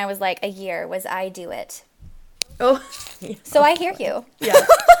when I was like a year was, "I do it." Oh. So I hear you. Yeah.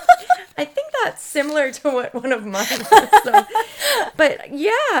 I think that's similar to what one of mine was. So. But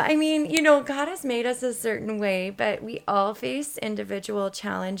yeah, I mean, God has made us a certain way, but we all face individual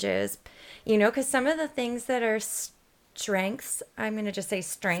challenges, because some of the things that are strengths, I'm going to just say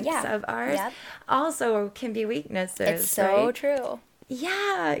strengths Yeah. of ours, Yep. also can be weaknesses, It's so right? true.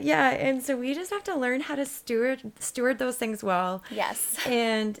 Yeah, yeah. And so we just have to learn how to steward those things well. Yes.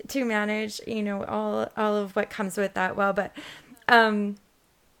 And to manage, all of what comes with that well. But um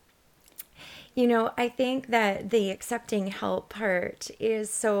I think that the accepting help part is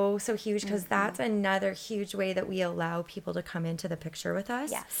so, so huge because that's another huge way that we allow people to come into the picture with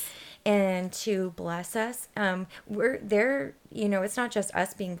us. Yes. And to bless us. We're there, it's not just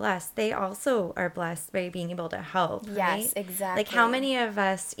us being blessed. They also are blessed by being able to help, right? Yes, exactly. Like how many of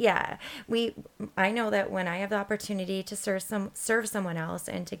us, I know that when I have the opportunity to serve someone else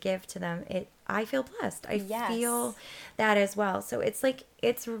and to give to them, I feel blessed. I feel that as well. So it's like,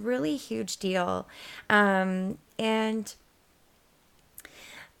 it's a really huge deal. And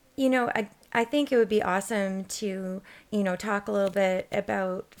I think it would be awesome to, talk a little bit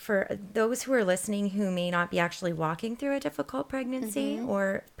about, for those who are listening who may not be actually walking through a difficult pregnancy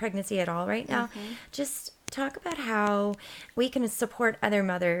or pregnancy at all right now, just talk about how we can support other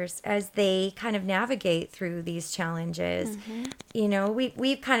mothers as they kind of navigate through these challenges.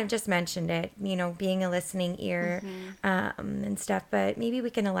 We've kind of just mentioned it, being a listening ear and stuff, but maybe we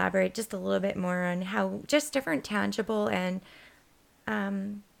can elaborate just a little bit more on how just different tangible and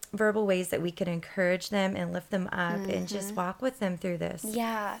verbal ways that we can encourage them and lift them up and just walk with them through this.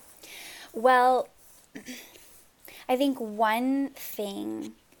 Yeah. Well, I think one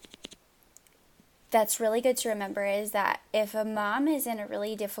thing that's really good to remember is that if a mom is in a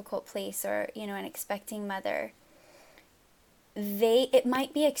really difficult place or, an expecting mother, it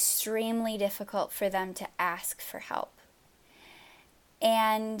might be extremely difficult for them to ask for help.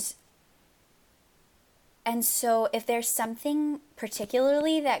 And so if there's something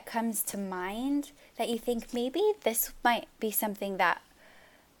particularly that comes to mind that you think maybe this might be something that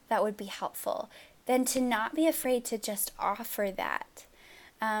would be helpful, then to not be afraid to just offer that.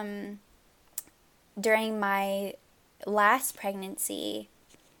 During my last pregnancy,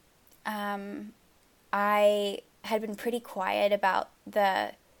 I had been pretty quiet about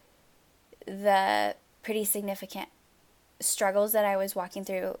the pretty significant struggles that I was walking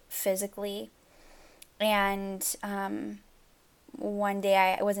through physically. And one day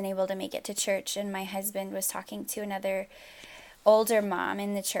I wasn't able to make it to church, and my husband was talking to another older mom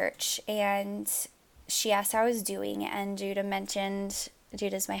in the church, and she asked how I was doing, and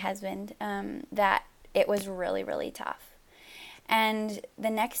Judah's my husband, that it was really, really tough. And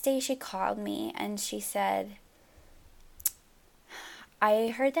the next day she called me and she said,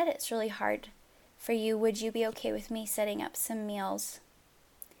 I heard that it's really hard for you. Would you be okay with me setting up some meals?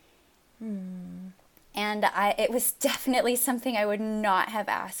 And it was definitely something I would not have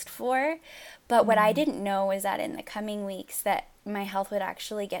asked for. But what I didn't know was that in the coming weeks that my health would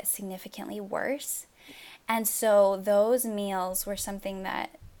actually get significantly worse. And so those meals were something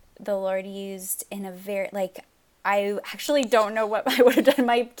that the Lord used in a very, I actually don't know what I would have done.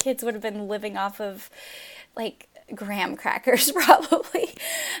 My kids would have been living off of, graham crackers probably.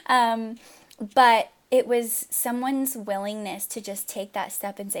 But it was someone's willingness to just take that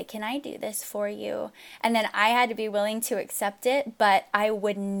step and say, can I do this for you? And then I had to be willing to accept it, but I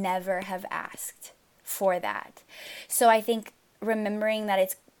would never have asked for that. So I think remembering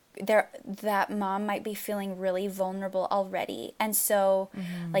that that mom might be feeling really vulnerable already. And so,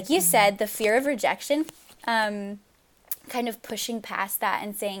 like you said, the fear of rejection, kind of pushing past that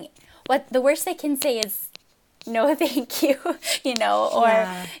and saying, what the worst they can say is, no, thank you,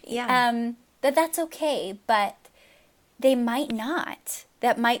 that's okay, but they might not.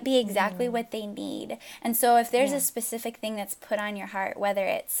 That might be exactly what they need. And so if there's a specific thing that's put on your heart, whether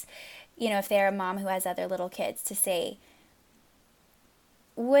it's, if they're a mom who has other little kids, to say,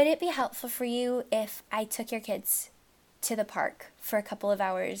 would it be helpful for you if I took your kids to the park for a couple of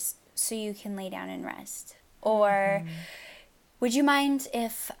hours so you can lay down and rest? Or would you mind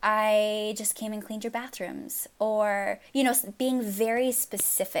if I just came and cleaned your bathrooms? Or, being very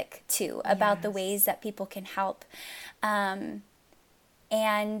specific too about the ways that people can help. And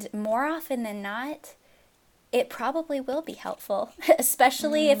more often than not, it probably will be helpful,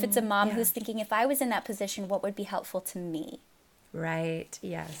 especially if it's a mom who's thinking, if I was in that position, what would be helpful to me? Right.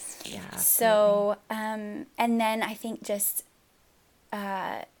 Yes. Yeah. Absolutely. So, and then I think just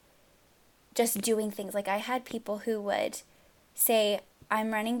doing things. Like I had people who would say,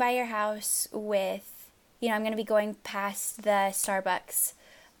 I'm running by your house with, I'm going to be going past the Starbucks.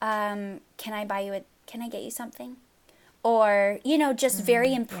 Can I get you something? or, just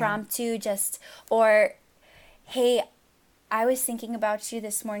very impromptu, or, hey, I was thinking about you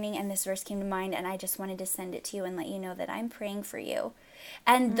this morning and this verse came to mind and I just wanted to send it to you and let you know that I'm praying for you.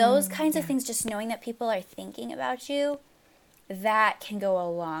 And those kinds of things, just knowing that people are thinking about you, that can go a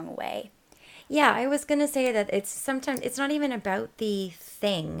long way. Yeah, I was going to say that sometimes it's not even about the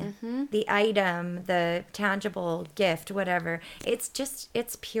thing, the item, the tangible gift, whatever. It's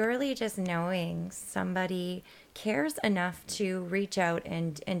purely just knowing somebody cares enough to reach out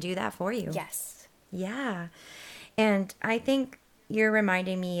and do that for you. Yes. Yeah. And I think you're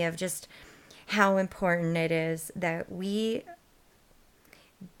reminding me of just how important it is that we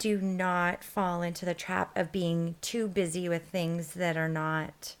do not fall into the trap of being too busy with things that are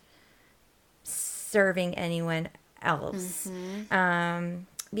not serving anyone else.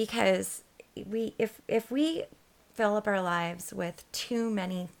 Because if we fill up our lives with too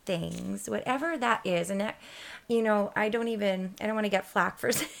many things, whatever that is, and that, I don't want to get flack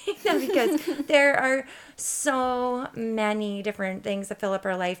for saying that, because there are so many different things that fill up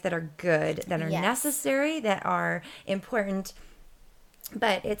our life that are good, that are necessary, that are important,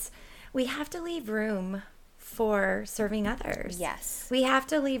 but we have to leave room for serving others. Yes. We have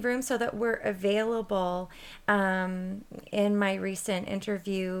to leave room so that we're available. In my recent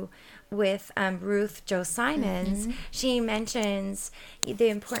interview with Ruth Jo Simons, she mentions the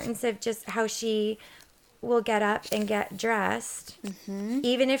importance of just how she will get up and get dressed,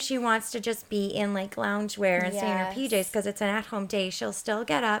 even if she wants to just be in like loungewear and stay in her PJs, because it's an at-home day. She'll still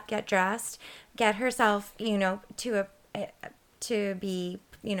get up, get dressed, get herself, to be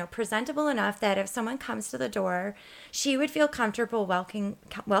presentable enough that if someone comes to the door, she would feel comfortable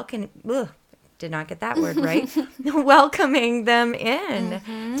did not get that word right, welcoming them in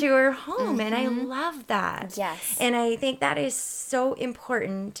to her home. And I love that. Yes. And I think that is so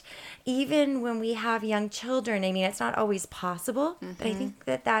important, even when we have young children. I mean, it's not always possible, but I think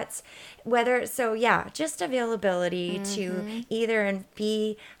that's just availability to either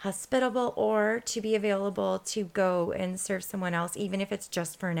be hospitable or to be available to go and serve someone else, even if it's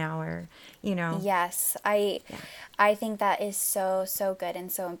just for an hour, Yes, I think that is so, so good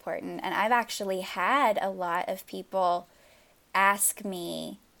and so important. And I've actually had a lot of people ask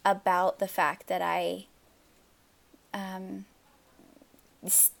me about the fact that I don't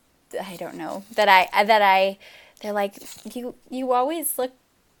know, they're like, you always look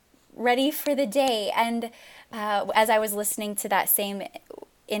ready for the day. And as I was listening to that same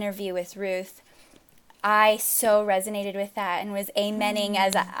interview with Ruth, I so resonated with that and was amening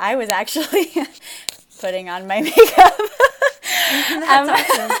as I was actually putting on my makeup.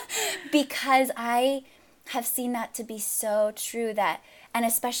 That's awesome. Because I have seen that to be so true, and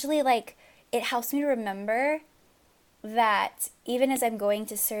especially like it helps me to remember that even as I'm going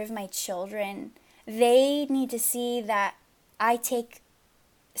to serve my children, they need to see that I take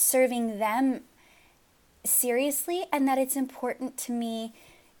serving them seriously and that it's important to me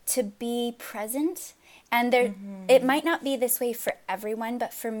to be present. And it might not be this way for everyone,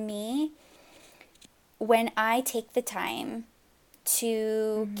 but for me, when I take the time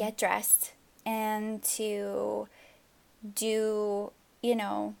to get dressed and to do,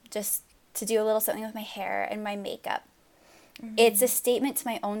 just to do a little something with my hair and my makeup, it's a statement to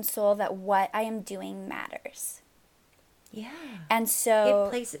my own soul that what I am doing matters. Yeah. And so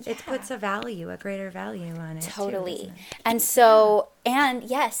it puts a greater value on it. Totally. Too, and so, and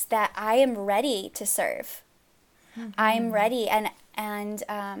yes, that I am ready to serve. I'm ready. And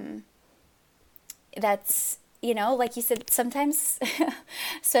that's, like you said, sometimes,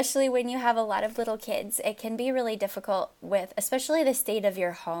 especially when you have a lot of little kids, it can be really difficult especially the state of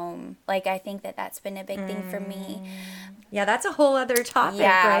your home. Like, I think that's been a big thing for me. Yeah, that's a whole other topic,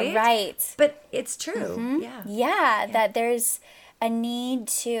 right? Right. But it's true. Yeah, that there's a need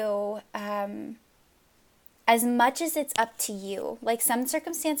to, as much as it's up to you, like some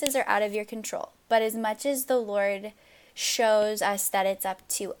circumstances are out of your control, but as much as the Lord shows us that it's up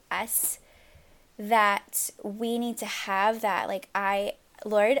to us, that we need to have that, like,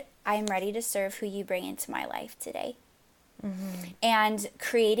 Lord, I'm ready to serve who you bring into my life today. And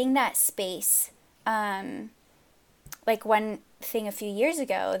creating that space, like one thing a few years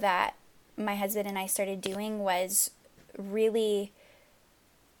ago that my husband and I started doing was really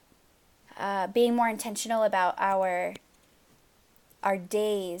being more intentional about our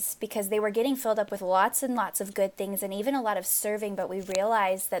days, because they were getting filled up with lots and lots of good things and even a lot of serving, but we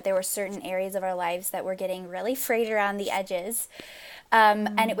realized that there were certain areas of our lives that were getting really frayed around the edges.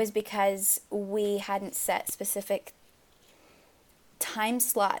 And it was because we hadn't set specific time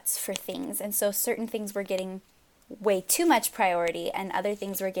slots for things. And so certain things were getting way too much priority and other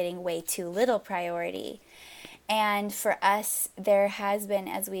things were getting way too little priority. And for us, there has been,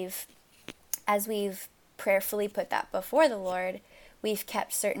 as we've prayerfully put that before the Lord, we've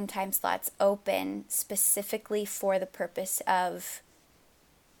kept certain time slots open specifically for the purpose of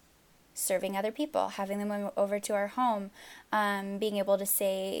serving other people, having them over to our home, being able to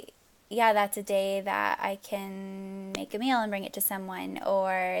say, yeah, that's a day that I can make a meal and bring it to someone,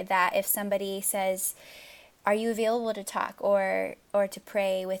 or that if somebody says, are you available to talk or to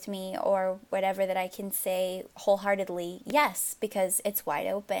pray with me or whatever, that I can say wholeheartedly yes, because it's wide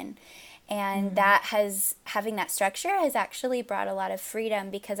open. And having that structure has actually brought a lot of freedom,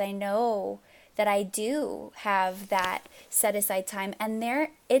 because I know that I do have that set aside time. And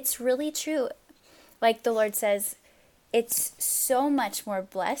it's really true. Like the Lord says, it's so much more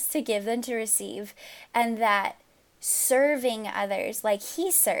blessed to give than to receive. And that serving others like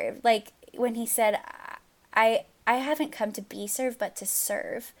he served, like when he said, I haven't come to be served, but to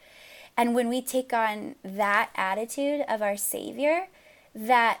serve. And when we take on that attitude of our Savior,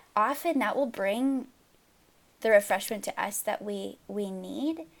 that often that will bring the refreshment to us that we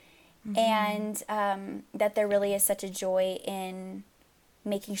need. And that there really is such a joy in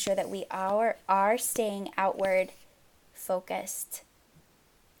making sure that we are staying outward focused.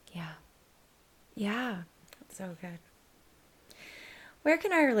 Yeah, that's so good. Where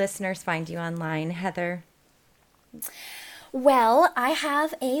can our listeners find you online, Heather? Well, I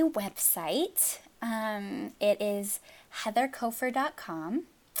have a website. It is heatherkofer.com.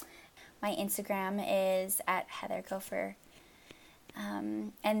 My Instagram is at heatherkofer.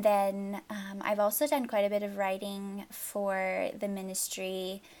 And then I've also done quite a bit of writing for the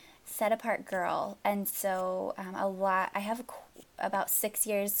ministry Set Apart Girl. And so I have about 6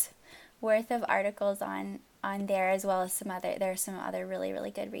 years worth of articles on there, as well as there are some other really,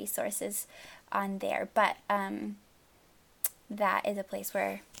 really good resources on there. But that is a place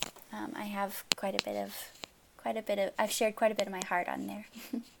where I have I've shared quite a bit of my heart on there.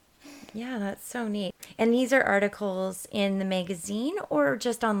 Yeah, that's so neat. And these are articles in the magazine or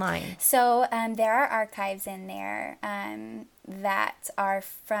just online? So there are archives in there that are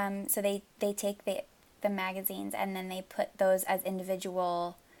from, so they take the magazines and then they put those as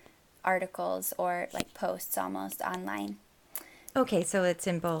individual articles or like posts almost online. Okay, so it's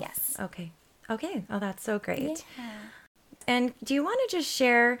in both. Yes. Okay. Oh, that's so great. Yeah. And do you want to just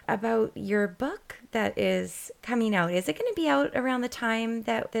share about your book that is coming out? Is it going to be out around the time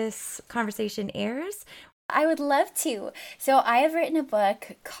that this conversation airs? I would love to. So I have written a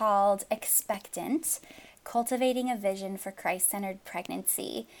book called Expectant, Cultivating a Vision for Christ-Centered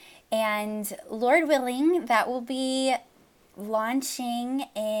Pregnancy. And Lord willing, that will be launching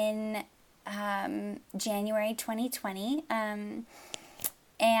in January 2020.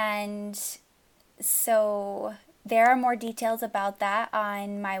 And so there are more details about that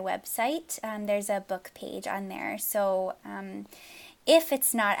on my website. There's a book page on there. So if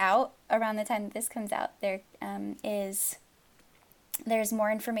it's not out around the time that this comes out, there's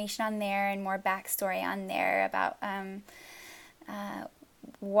more information on there and more backstory on there about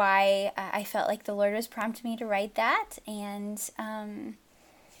why I felt like the Lord was prompting me to write that. And I'm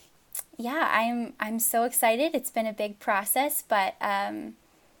so excited. It's been a big process, but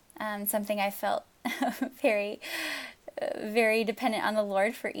something I felt very, very dependent on the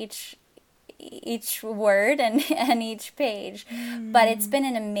Lord for each word and each page. But it's been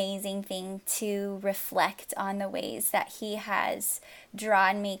an amazing thing to reflect on the ways that he has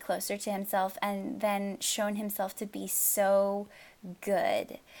drawn me closer to himself and then shown himself to be so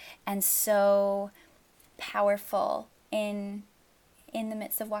good and so powerful in the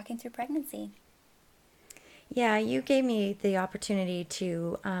midst of walking through pregnancy. Yeah, you gave me the opportunity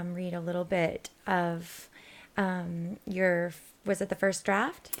to read a little bit of was it the first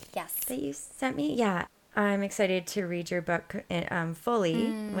draft? Yes. That you sent me? Yeah. I'm excited to read your book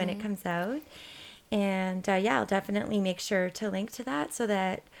fully when it comes out. And I'll definitely make sure to link to that so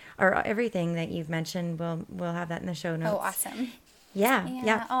that, or everything that you've mentioned, we'll have that in the show notes. Oh, awesome.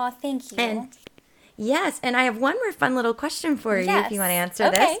 Yeah. Oh, thank you. And yes, and I have one more fun little question for you if you want to answer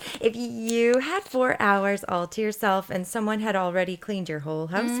this. If you had 4 hours all to yourself and someone had already cleaned your whole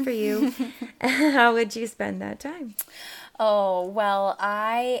house for you, how would you spend that time? Oh, well,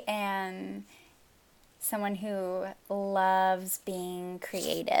 I am someone who loves being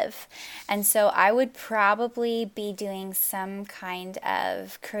creative. And so I would probably be doing some kind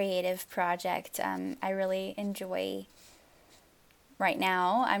of creative project. I really enjoy, right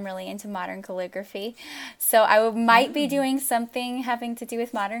now, I'm really into modern calligraphy. So I might be doing something having to do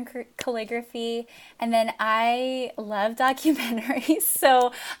with modern calligraphy. And then I love documentaries.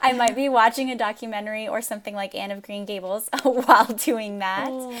 So I might be watching a documentary or something like Anne of Green Gables while doing that.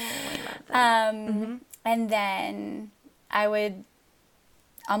 Oh, I love that. And then I would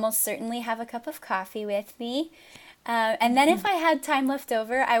almost certainly have a cup of coffee with me. And then if I had time left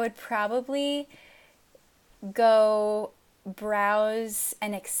over, I would probably go browse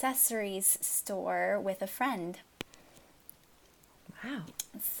an accessories store with a friend. Wow.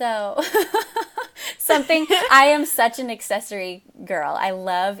 So I am such an accessory girl. I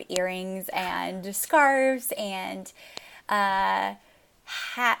love earrings and scarves and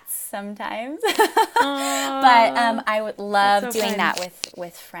hats sometimes. But I would love so doing fun. that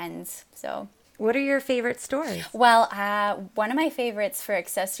with friends. So, What are your favorite stores? well, one of my favorites for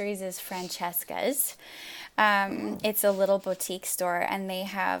accessories is Francesca's. It's a little boutique store, and they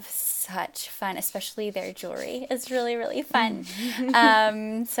have such fun, especially their jewelry is really, really fun.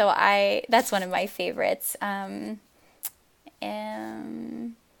 So that's one of my favorites.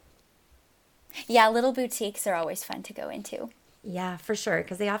 Yeah, little boutiques are always fun to go into. Yeah, for sure,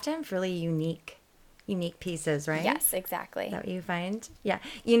 because they often have really unique pieces, right? Yes, exactly. Is that what you find? Yeah.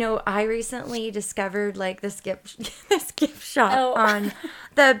 You know, I recently discovered like this gift shop on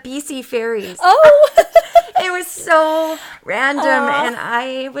the BC ferries. Oh! It was so random, and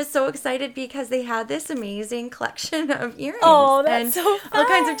I was so excited because they had this amazing collection of earrings and so fun. all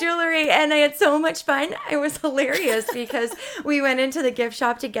kinds of jewelry, and I had so much fun. It was hilarious because we went into the gift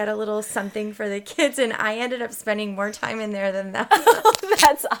shop to get a little something for the kids, and I ended up spending more time in there than that.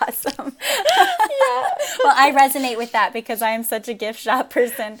 That's awesome. Yeah. Well, I resonate with that because I am such a gift shop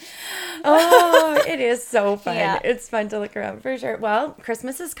person. Oh, it is so fun. Yeah. It's fun to look around for sure. Well,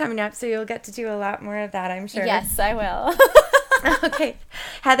 Christmas is coming up, so you'll get to do a lot more of that, I'm sure. Yes, I will. Okay.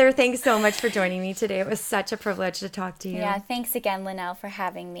 Heather, thanks so much for joining me today. It was such a privilege to talk to you. Yeah, thanks again, Linnell, for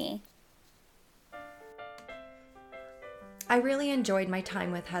having me. I really enjoyed my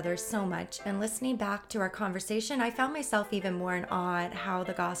time with Heather so much, and listening back to our conversation, I found myself even more in awe at how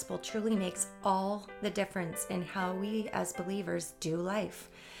the gospel truly makes all the difference in how we as believers do life.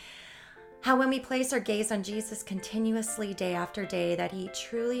 How when we place our gaze on Jesus continuously day after day, that he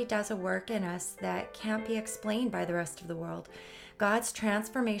truly does a work in us that can't be explained by the rest of the world. God's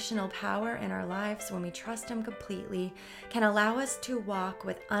transformational power in our lives when we trust him completely can allow us to walk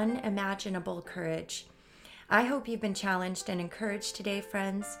with unimaginable courage. I hope you've been challenged and encouraged today,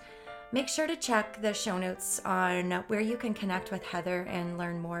 friends. Make sure to check the show notes on where you can connect with Heather and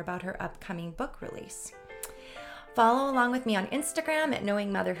learn more about her upcoming book release. Follow along with me on Instagram at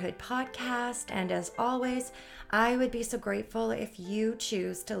Knowing Motherhood Podcast. And as always, I would be so grateful if you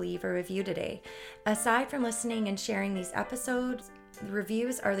choose to leave a review today. Aside from listening and sharing these episodes,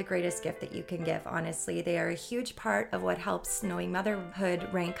 reviews are the greatest gift that you can give, honestly. They are a huge part of what helps Knowing Motherhood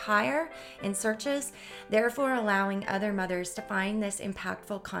rank higher in searches, therefore allowing other mothers to find this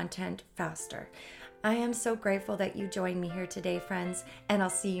impactful content faster. I am so grateful that you joined me here today, friends, and I'll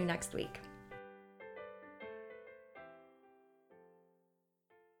see you next week.